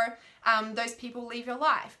 or those people leave your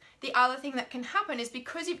life. The other thing that can happen is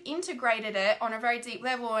because you've integrated it on a very deep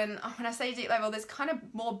level, and when I say deep level, there's kind of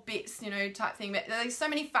more bits, you know, type thing, but there's so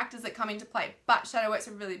many factors that come into play, but shadow work's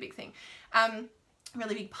a really big thing,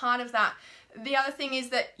 really big part of that. The other thing is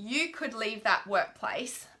that you could leave that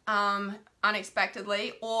workplace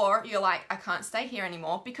unexpectedly, or you're like, I can't stay here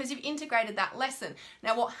anymore because you've integrated that lesson.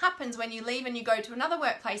 Now what happens when you leave and you go to another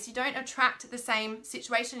workplace, you don't attract the same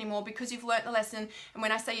situation anymore because you've learnt the lesson. And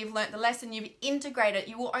when I say you've learnt the lesson, you've integrated,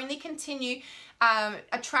 you will only continue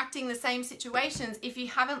attracting the same situations if you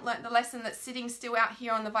haven't learnt the lesson that's sitting still out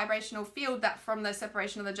here on the vibrational field, that from the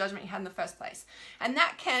separation of the judgment you had in the first place. And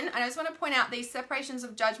that can, and I just want to point out these separations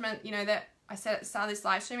of judgment, you know, that I said at the start of this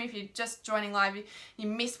live stream, if you're just joining live, you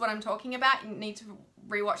miss what I'm talking about, you need to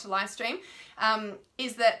rewatch the live stream,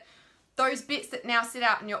 is that those bits that now sit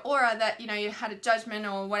out in your aura that, you know, you had a judgment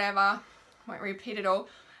or whatever, won't repeat it all,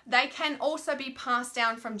 they can also be passed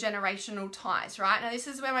down from generational ties, right? Now this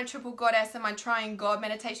is where my triple goddess and my triune God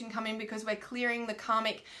meditation come in, because we're clearing the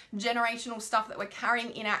karmic generational stuff that we're carrying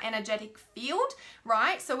in our energetic field,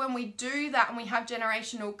 right? So when we do that and we have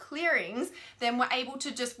generational clearings, then we're able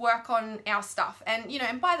to just work on our stuff. And, you know,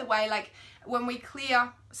 and by the way, like when we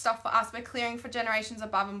clear stuff for us, we're clearing for generations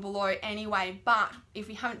above and below anyway. But if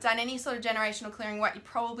you haven't done any sort of generational clearing work, you're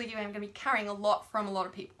probably going to be carrying a lot from a lot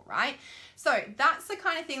of people, right? So that's the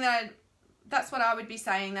kind of thing that that's what I would be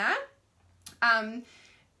saying there.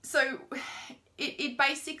 So it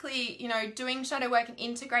basically, you know, doing shadow work and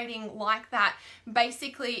integrating like that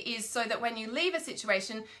basically is so that when you leave a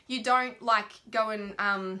situation, you don't like go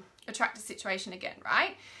and attract a situation again,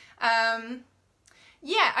 right?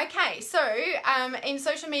 Yeah, okay, so in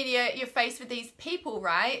social media, you're faced with these people,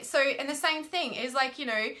 right? So, and the same thing is like, you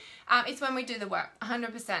know, it's when we do the work,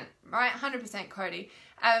 100%, right? 100% Cody.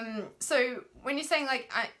 So when you're saying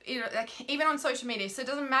like, you know, like even on social media, so it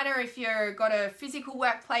doesn't matter if you've got a physical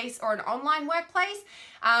workplace or an online workplace,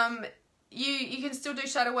 you can still do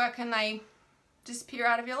shadow work and they disappear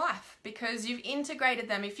out of your life because you've integrated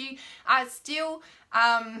them. If you are still,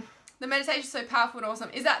 the meditation is so powerful and awesome.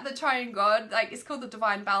 Is that the triune God? Like, it's called the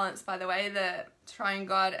divine balance, by the way, the triune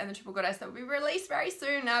God and the triple goddess that will be released very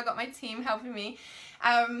soon. Now I've got my team helping me.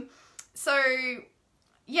 So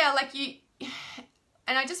yeah, like you,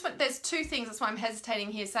 and I just want, there's two things, that's why I'm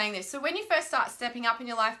hesitating here saying this. So when you first start stepping up in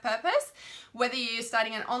your life purpose, whether you're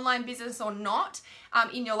starting an online business or not,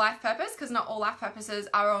 in your life purpose, because not all life purposes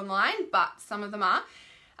are online, but some of them are,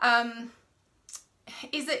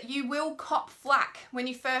 is that you will cop flack when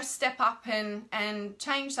you first step up and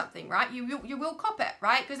change something, right? You will cop it,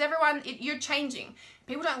 right? Because everyone, you're changing.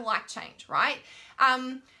 People don't like change, right?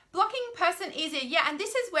 Blocking person easier, yeah, and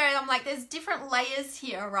this is where I'm like, there's different layers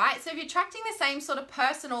here, right? So if you're attracting the same sort of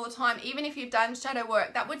person all the time, even if you've done shadow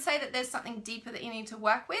work, that would say that there's something deeper that you need to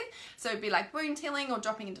work with. So it'd be like wound healing or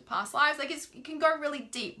dropping into past lives. Like it can go really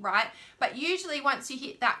deep, right? But usually once you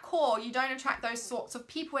hit that core, you don't attract those sorts of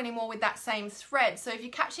people anymore with that same thread. So if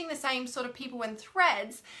you're catching the same sort of people and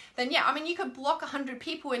threads, then yeah, I mean, you could block 100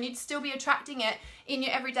 people and you'd still be attracting it in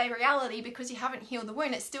your everyday reality because you haven't healed the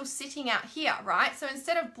wound. It's still sitting out here, right? So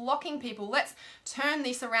instead of blocking people, let's turn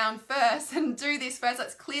this around first and do this first.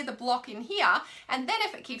 Let's clear the block in here, and then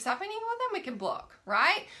if it keeps happening, well, then we can block,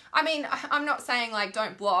 right? I mean, I'm not saying like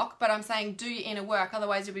don't block, but I'm saying do your inner work,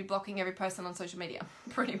 otherwise you'll be blocking every person on social media,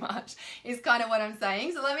 pretty much, is kind of what I'm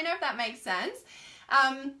saying. So let me know if that makes sense.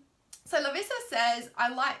 So Lavissa says,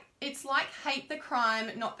 it's like hate the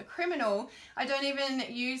crime, not the criminal. I don't even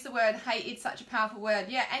use the word hate. It's such a powerful word.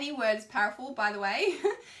 Yeah, any word is powerful, by the way.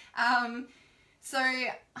 So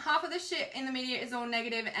half of the shit in the media is all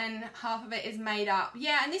negative and half of it is made up.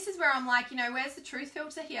 Yeah, and this is where I'm like, you know, where's the truth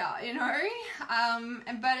filter here, you know?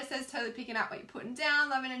 And Berta says, totally picking up what you're putting down,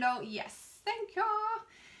 loving it all. Yes, thank you.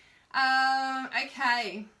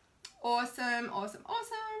 Okay, awesome.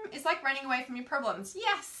 It's like running away from your problems.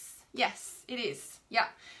 Yes, it is. Yeah.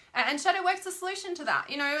 And shadow work's the solution to that.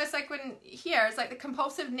 You know, it's like it's like the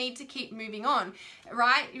compulsive need to keep moving on,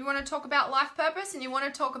 right? You want to talk about life purpose and you want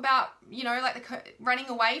to talk about, you know, like running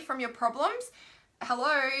away from your problems.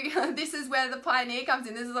 Hello, this is where the pioneer comes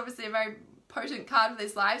in. This is obviously a very potent card for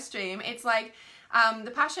this live stream. It's like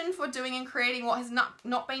the passion for doing and creating what has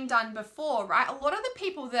not been done before, right? A lot of the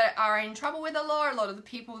people that are in trouble with the law, a lot of the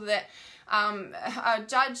people that are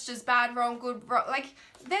judged as bad, wrong, good, wrong, like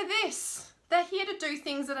they're this. They're here to do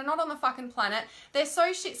things that are not on the fucking planet. They're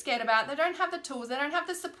so shit scared about it. They don't have the tools. They don't have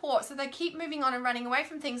the support. So they keep moving on and running away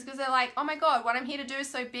from things because they're like, oh my God, what I'm here to do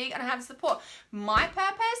is so big and I have support. My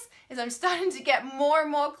purpose is I'm starting to get more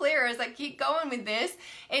and more clearer as I keep going with this.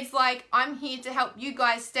 It's like, I'm here to help you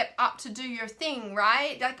guys step up to do your thing,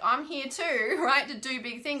 right? Like I'm here too, right? To do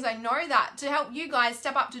big things. I know that. To help you guys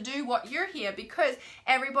step up to do what you're here, because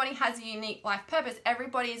everybody has a unique life purpose.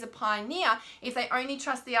 Everybody is a pioneer if they only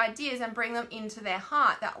trust the ideas and bring them into their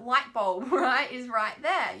heart. That light bulb, right, is right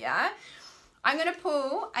there, yeah? I'm going to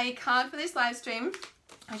pull a card for this live stream.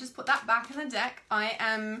 I just put that back in the deck. I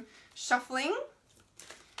am shuffling.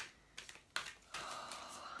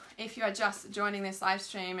 If you are just joining this live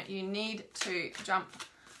stream, you need to jump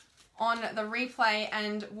on the replay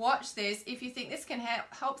and watch this. If you think this can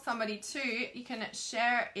help somebody too, you can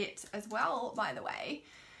share it as well, by the way.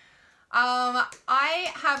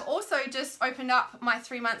 I have also just opened up my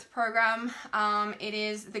 3-month program. It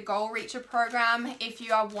is the Goal Reacher program. If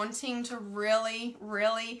you are wanting to really,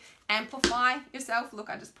 really amplify yourself,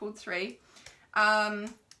 look, I just pulled 3.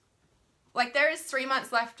 Like there is 3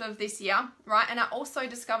 months left of this year, right? And I also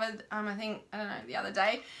discovered, I don't know, the other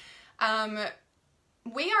day,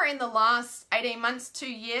 we are in the last 18 months,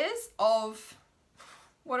 2 years of,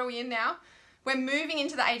 what are we in now? We're moving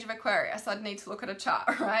into the age of Aquarius. I'd need to look at a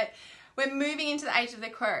chart, right? We're moving into the age of the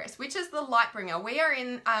Aquarius, which is the light bringer. We are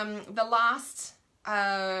in the last,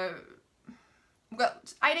 we've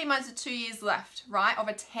got 18 months to 2 years left, right, of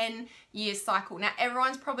a 10-year cycle. Now,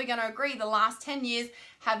 everyone's probably going to agree the last 10 years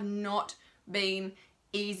have not been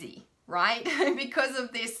easy, right? Because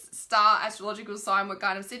of this star astrological sign we're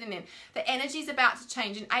kind of sitting in. The energy is about to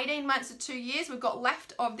change. In 18 months to 2 years, we've got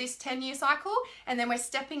left of this 10-year cycle, and then we're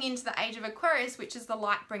stepping into the age of Aquarius, which is the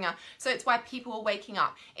light bringer. So it's why people are waking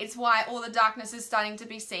up. It's why all the darkness is starting to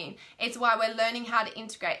be seen. It's why we're learning how to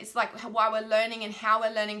integrate. It's like why we're learning and how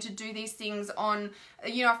we're learning to do these things on,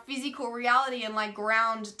 you know, physical reality and like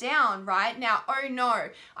ground down, right? Now, oh no,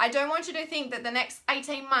 I don't want you to think that the next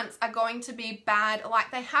 18 months are going to be bad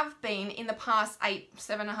like they have been in the past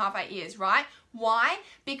 7.5-8 years, right? Why?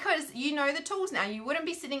 Because you know the tools now. You wouldn't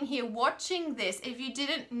be sitting here watching this if you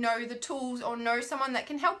didn't know the tools or know someone that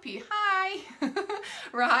can help you. Hi,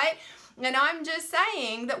 right? And I'm just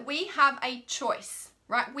saying that we have a choice,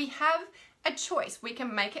 right? We have a choice. We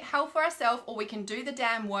can make it hell for ourselves, or we can do the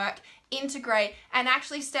damn work, integrate, and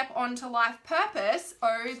actually step onto life purpose.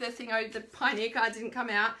 Oh, the Pioneer card didn't come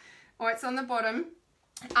out, or it's on the bottom.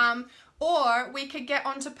 Or we could get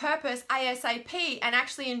onto purpose ASAP and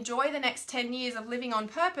actually enjoy the next 10 years of living on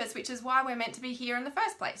purpose, which is why we're meant to be here in the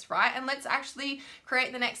first place, right? And let's actually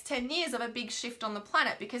create the next 10 years of a big shift on the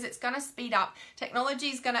planet, because it's going to speed up. Technology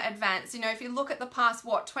is going to advance. You know, if you look at the past,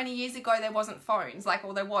 20 years ago, there wasn't phones, like,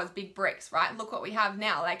 or there was big bricks, right? Look what we have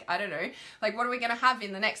now. Like, I don't know, like, what are we going to have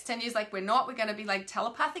in the next 10 years? Like, we're going to be like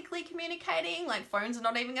telepathically communicating. Like, phones are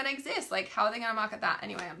not even going to exist. Like, how are they going to market that?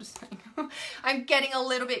 Anyway, I'm just saying, I'm getting a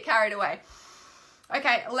little bit carried away.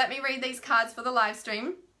 Okay, let me read these cards for the live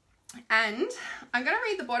stream. And I'm going to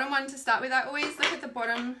read the bottom one to start with. I always look at the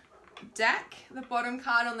bottom deck, the bottom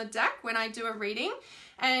card on the deck when I do a reading.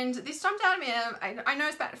 And this jumped out at me. I know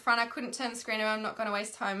it's back to front. I couldn't turn the screen over. I'm not going to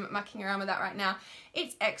waste time mucking around with that right now.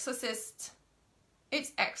 It's Exorcist.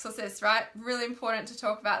 It's Exorcist, right? Really important to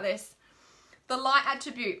talk about this. The light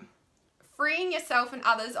attribute. Freeing yourself and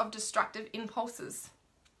others of destructive impulses.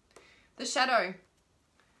 The shadow.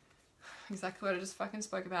 Exactly what I just fucking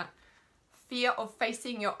spoke about. Fear of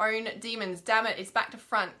facing your own demons. Damn it, it's back to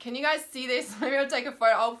front. Can you guys see this? Maybe I'll take a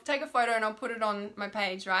photo. I'll take a photo and I'll put it on my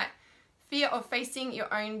page, right? Fear of facing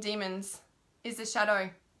your own demons is the shadow.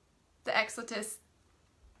 The exorcist,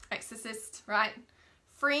 right?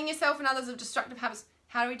 Freeing yourself and others of destructive habits.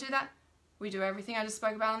 How do we do that? We do everything I just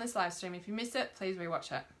spoke about on this live stream. If you missed it, please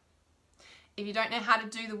rewatch it. If you don't know how to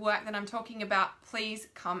do the work that I'm talking about, please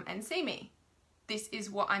come and see me. This is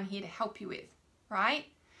what I'm here to help you with, right?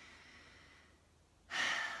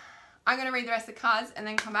 I'm going to read the rest of the cards and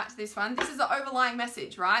then come back to this one. This is the overlying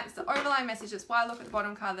message, right? It's the overlying message. That's why I look at the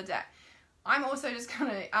bottom card of the deck. I'm also just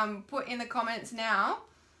going to put in the comments now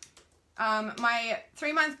my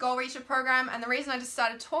 3-month goal reacher program. And the reason I just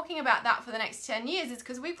started talking about that for the next 10 years is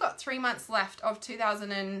because we've got 3 months left of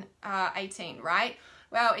 2018, right?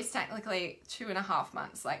 Well, it's technically 2.5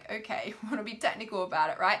 months. Like, okay, I want to be technical about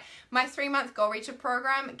it, right? My 3-month goal reacher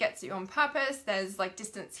program gets you on purpose. There's like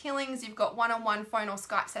distance healings. You've got one-on-one phone or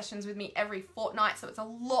Skype sessions with me every fortnight. So it's a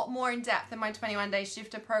lot more in depth than my 21-day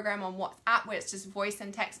shifter program on WhatsApp, where it's just voice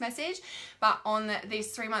and text message. But on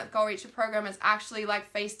this 3-month goal reacher program, it's actually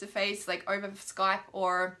like face-to-face, like over Skype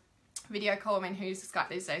or video call. I mean, who's Skype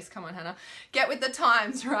these days? Come on, Hannah. Get with the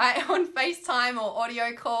times, right? On FaceTime or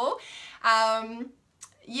audio call.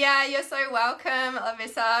 Yeah, you're so welcome,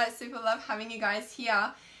 Lavissa. Super love having you guys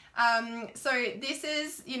here. So this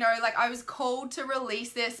is, you know, like I was called to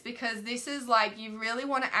release this because this is like, you really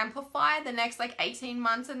want to amplify the next like 18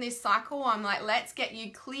 months in this cycle. I'm like, let's get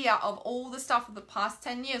you clear of all the stuff of the past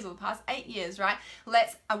 10 years or the past 8 years, right?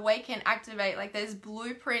 Let's awaken, activate. Like there's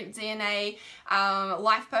blueprint DNA,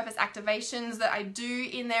 life purpose activations that I do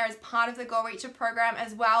in there as part of the Goal Reacher program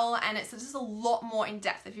as well. And it's just a lot more in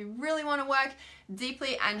depth. If you really want to work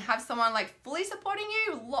deeply and have someone like fully supporting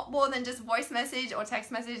you, a lot more than just voice message or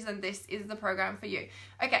text message, then this is the program for you.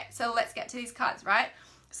 Okay, so let's get to these cards, right?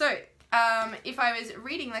 So if I was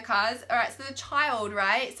reading the cards, all right, so the child,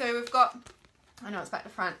 right? So we've got, I know it's back to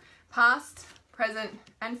front, past, present,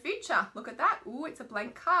 and future. Look at that. Ooh, it's a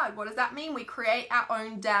blank card. What does that mean? We create our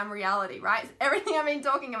own damn reality, right? It's everything I've been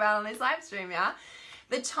talking about on this live stream, yeah?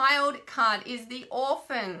 The child card is the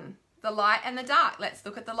orphan, the light and the dark. Let's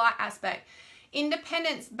look at the light aspect.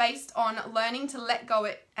 Independence based on learning to let go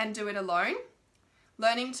it and do it alone.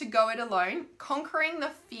 Learning to go it alone. Conquering the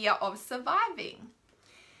fear of surviving.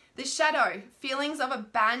 The shadow, feelings of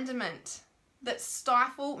abandonment that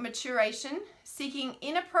stifle maturation, seeking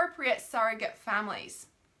inappropriate surrogate families.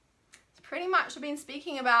 It's pretty much I've been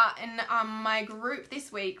speaking about in my group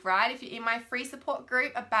this week, right? If you're in my free support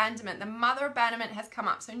group, abandonment. The mother abandonment has come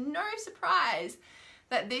up. So no surprise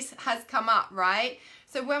that this has come up, right?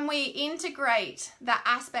 So when we integrate that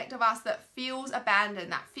aspect of us that feels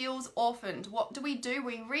abandoned, that feels orphaned, what do?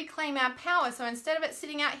 We reclaim our power. So instead of it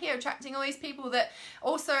sitting out here attracting all these people that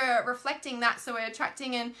also are reflecting that, so we're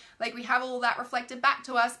attracting and like we have all that reflected back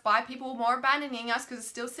to us by people more abandoning us because it's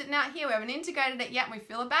still sitting out here. We haven't integrated it yet and we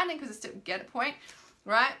feel abandoned because it's still, get a point,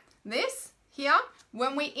 right? This here,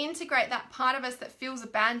 when we integrate that part of us that feels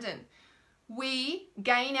abandoned, we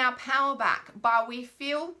gain our power back by we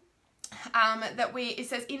feel it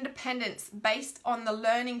says independence based on the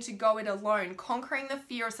learning to go it alone, conquering the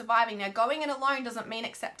fear of surviving. Now, going it alone doesn't mean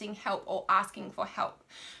accepting help or asking for help.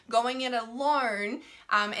 Going it alone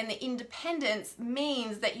and the independence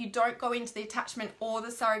means that you don't go into the attachment or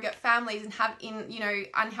the surrogate families and have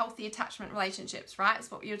unhealthy attachment relationships, right?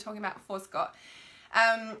 That's what you were talking about before, Scott.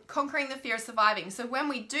 Conquering the fear of surviving. So when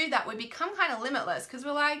we do that, we become kind of limitless because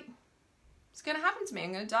we're like, it's going to happen to me.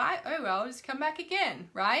 I'm going to die. Oh, well, I'll just come back again,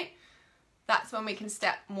 right? That's when we can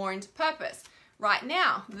step more into purpose. Right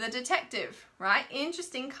now, the detective, right?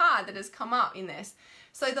 Interesting card that has come up in this.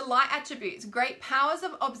 So the light attributes, great powers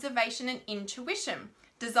of observation and intuition,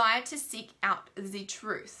 desire to seek out the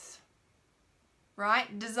truth,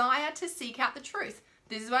 right? Desire to seek out the truth.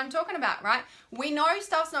 This is what I'm talking about, right? We know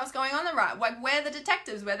stuff's not going on the right. Like we're the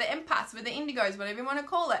detectives, we're the empaths, we're the indigos, whatever you want to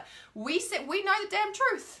call it. We know the damn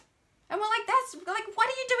truth. And we're like, what are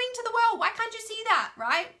you doing to the world? Why can't you see that,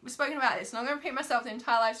 right? We've spoken about this. And I'm going to repeat myself the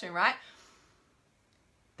entire live stream, right?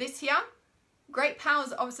 This here, Great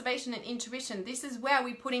powers of observation and intuition. This is where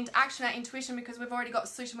we put into action our intuition because we've already got a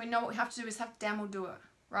solution. We know what we have to do is have to damn well do it,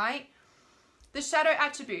 right? The shadow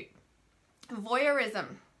attribute. Voyeurism.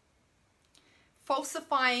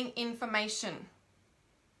 Falsifying information.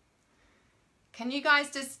 Can you guys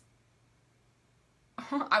just...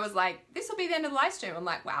 I was like, this will be the end of the live stream. I'm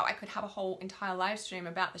like, wow, I could have a whole entire live stream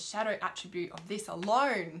about the shadow attribute of this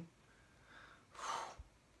alone.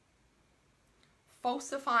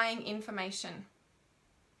 Falsifying information.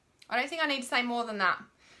 I don't think I need to say more than that,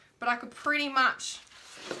 but I could pretty much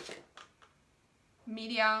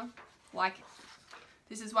media, like,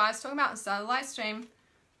 this is why I was talking about at the start of the live stream.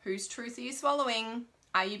 Whose truth are you swallowing?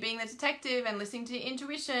 Are you being the detective and listening to your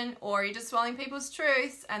intuition, or are you just swallowing people's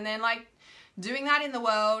truths and then like doing that in the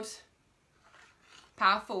world?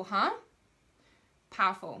 Powerful, huh?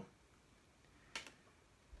 Powerful.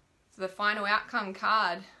 So the final outcome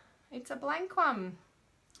card. It's a blank one.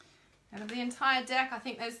 Out of the entire deck, I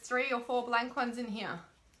think there's 3 or 4 blank ones in here.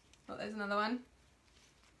 Oh, there's another one.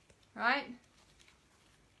 Right?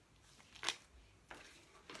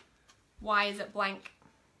 Why is it blank?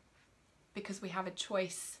 Because we have a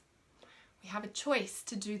choice. We have a choice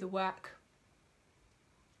to do the work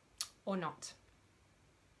or not.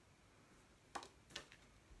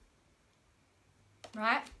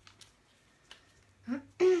 Right?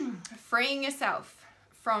 Freeing yourself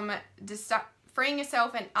from freeing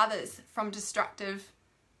yourself and others from destructive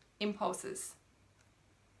impulses.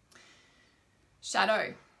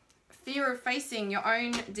 Shadow. Fear of facing your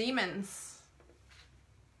own demons.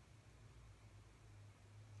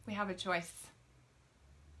 We have a choice.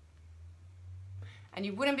 And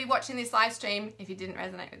you wouldn't be watching this live stream if you didn't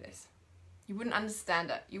resonate with this. You wouldn't understand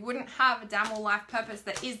it. You wouldn't have a damn well life purpose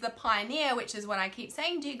that is the pioneer, which is what I keep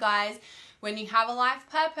saying to you guys. When you have a life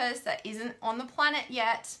purpose that isn't on the planet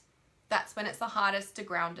yet, that's when it's the hardest to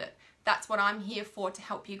ground it. That's what I'm here for, to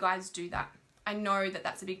help you guys do that. I know that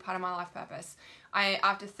that's a big part of my life purpose.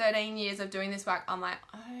 After 13 years of doing this work, I'm like,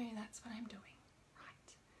 oh, that's what I'm doing.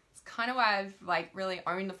 Right. It's kind of why I've like really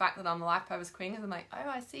owned the fact that I'm the life purpose queen, because I'm like, oh,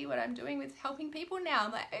 I see what I'm doing with helping people now.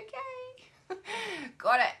 I'm like, okay,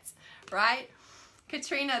 got it, right?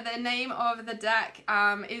 Katrina, the name of the deck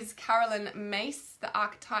is Carolyn Mace, the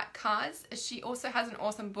Archetype Cards. She also has an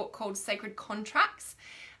awesome book called Sacred Contracts.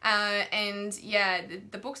 And yeah,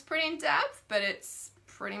 the book's pretty in depth, but it's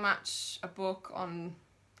pretty much a book on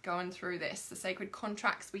going through this, the sacred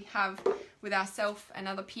contracts we have with ourselves and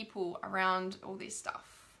other people around all this stuff.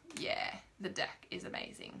 Yeah, the deck is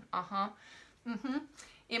amazing.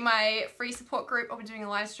 In my free support group, I'll be doing a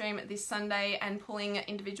live stream this Sunday and pulling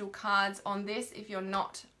individual cards on this. If you're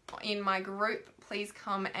not in my group, please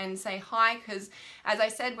come and say hi, because as I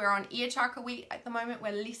said, we're on ear chakra week at the moment.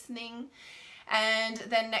 We're listening. And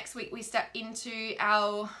then next week we step into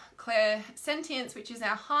our clairsentience, which is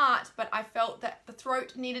our heart, but I felt that the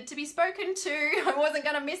throat needed to be spoken to. I wasn't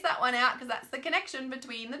going to miss that one out because that's the connection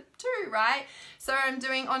between the two, right? So I'm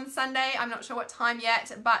doing on Sunday, I'm not sure what time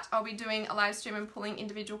yet, but I'll be doing a live stream and pulling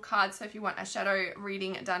individual cards. So if you want a shadow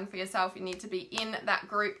reading done for yourself, you need to be in that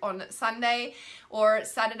group on Sunday or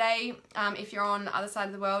Saturday if you're on the other side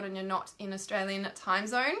of the world and you're not in Australian time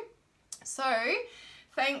zone. So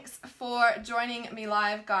thanks for joining me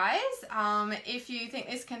live, guys. If you think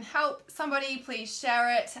this can help somebody, please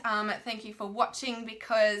share it. Thank you for watching,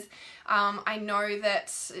 because I know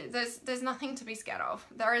that there's nothing to be scared of.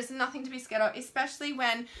 There is nothing to be scared of, especially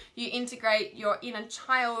when you integrate your inner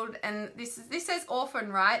child. And this says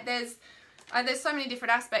orphan, right? There's so many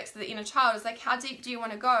different aspects to the inner child. It's like, how deep do you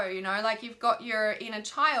want to go? You know, like you've got your inner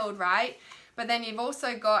child, right? But then you've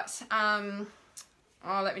also got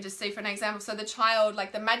oh, let me just see for an example. So the child,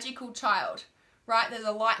 like the magical child, right? There's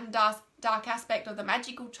a light and dark aspect of the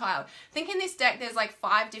magical child. I think in this deck, there's like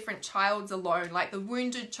 5 different childs alone, like the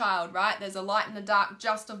wounded child, right? There's a light and a dark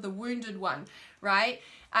just of the wounded one, right?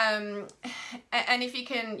 And if you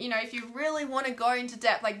can, you know, if you really want to go into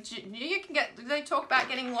depth, like you can get, they talk about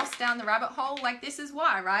getting lost down the rabbit hole, like this is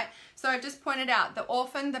why, right? So I've just pointed out the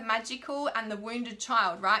orphan, the magical, and the wounded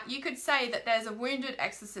child, right? You could say that there's a wounded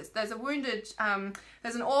exorcist, there's a wounded,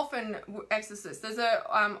 there's an orphan exorcist, there's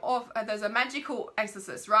a magical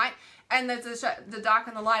exorcist, right? And there's the dark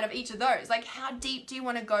and the light of each of those. Like, how deep do you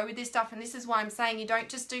want to go with this stuff? And this is why I'm saying you don't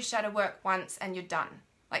just do shadow work once and you're done.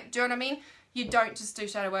 Like, do you know what I mean? You don't just do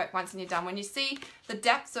shadow work once and you're done. When you see the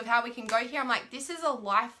depths of how we can go here, I'm like, this is a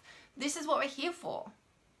life, this is what we're here for,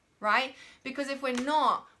 right? Because if we're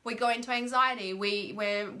not, we go into anxiety. We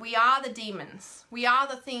are the demons. We are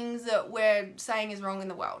the things that we're saying is wrong in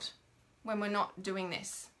the world when we're not doing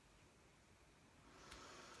this.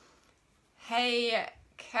 Hey,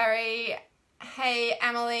 Carrie, Hey,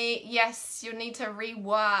 Emily, yes, you'll need to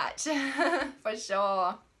rewatch for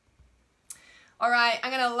sure. All right,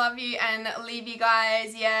 I'm gonna love you and leave you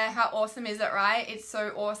guys. Yeah, how awesome is it, right? It's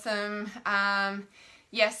so awesome.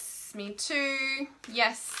 Yes, me too.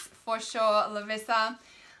 Yes, for sure, Lavissa.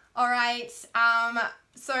 All right,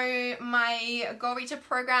 so my Goal Reacher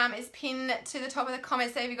program is pinned to the top of the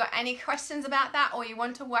comments. So if you've got any questions about that or you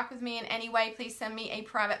want to work with me in any way, please send me a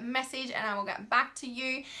private message and I will get back to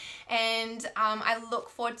you. And I look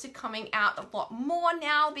forward to coming out a lot more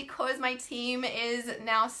now because my team is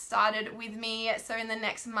now started with me. So in the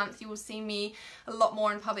next month, you will see me a lot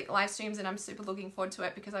more in public live streams and I'm super looking forward to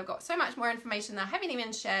it because I've got so much more information that I haven't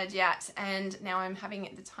even shared yet. And now I'm having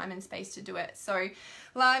the time and space to do it. So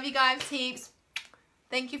love you guys heaps.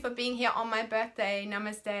 Thank you for being here on my birthday.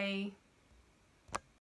 Namaste.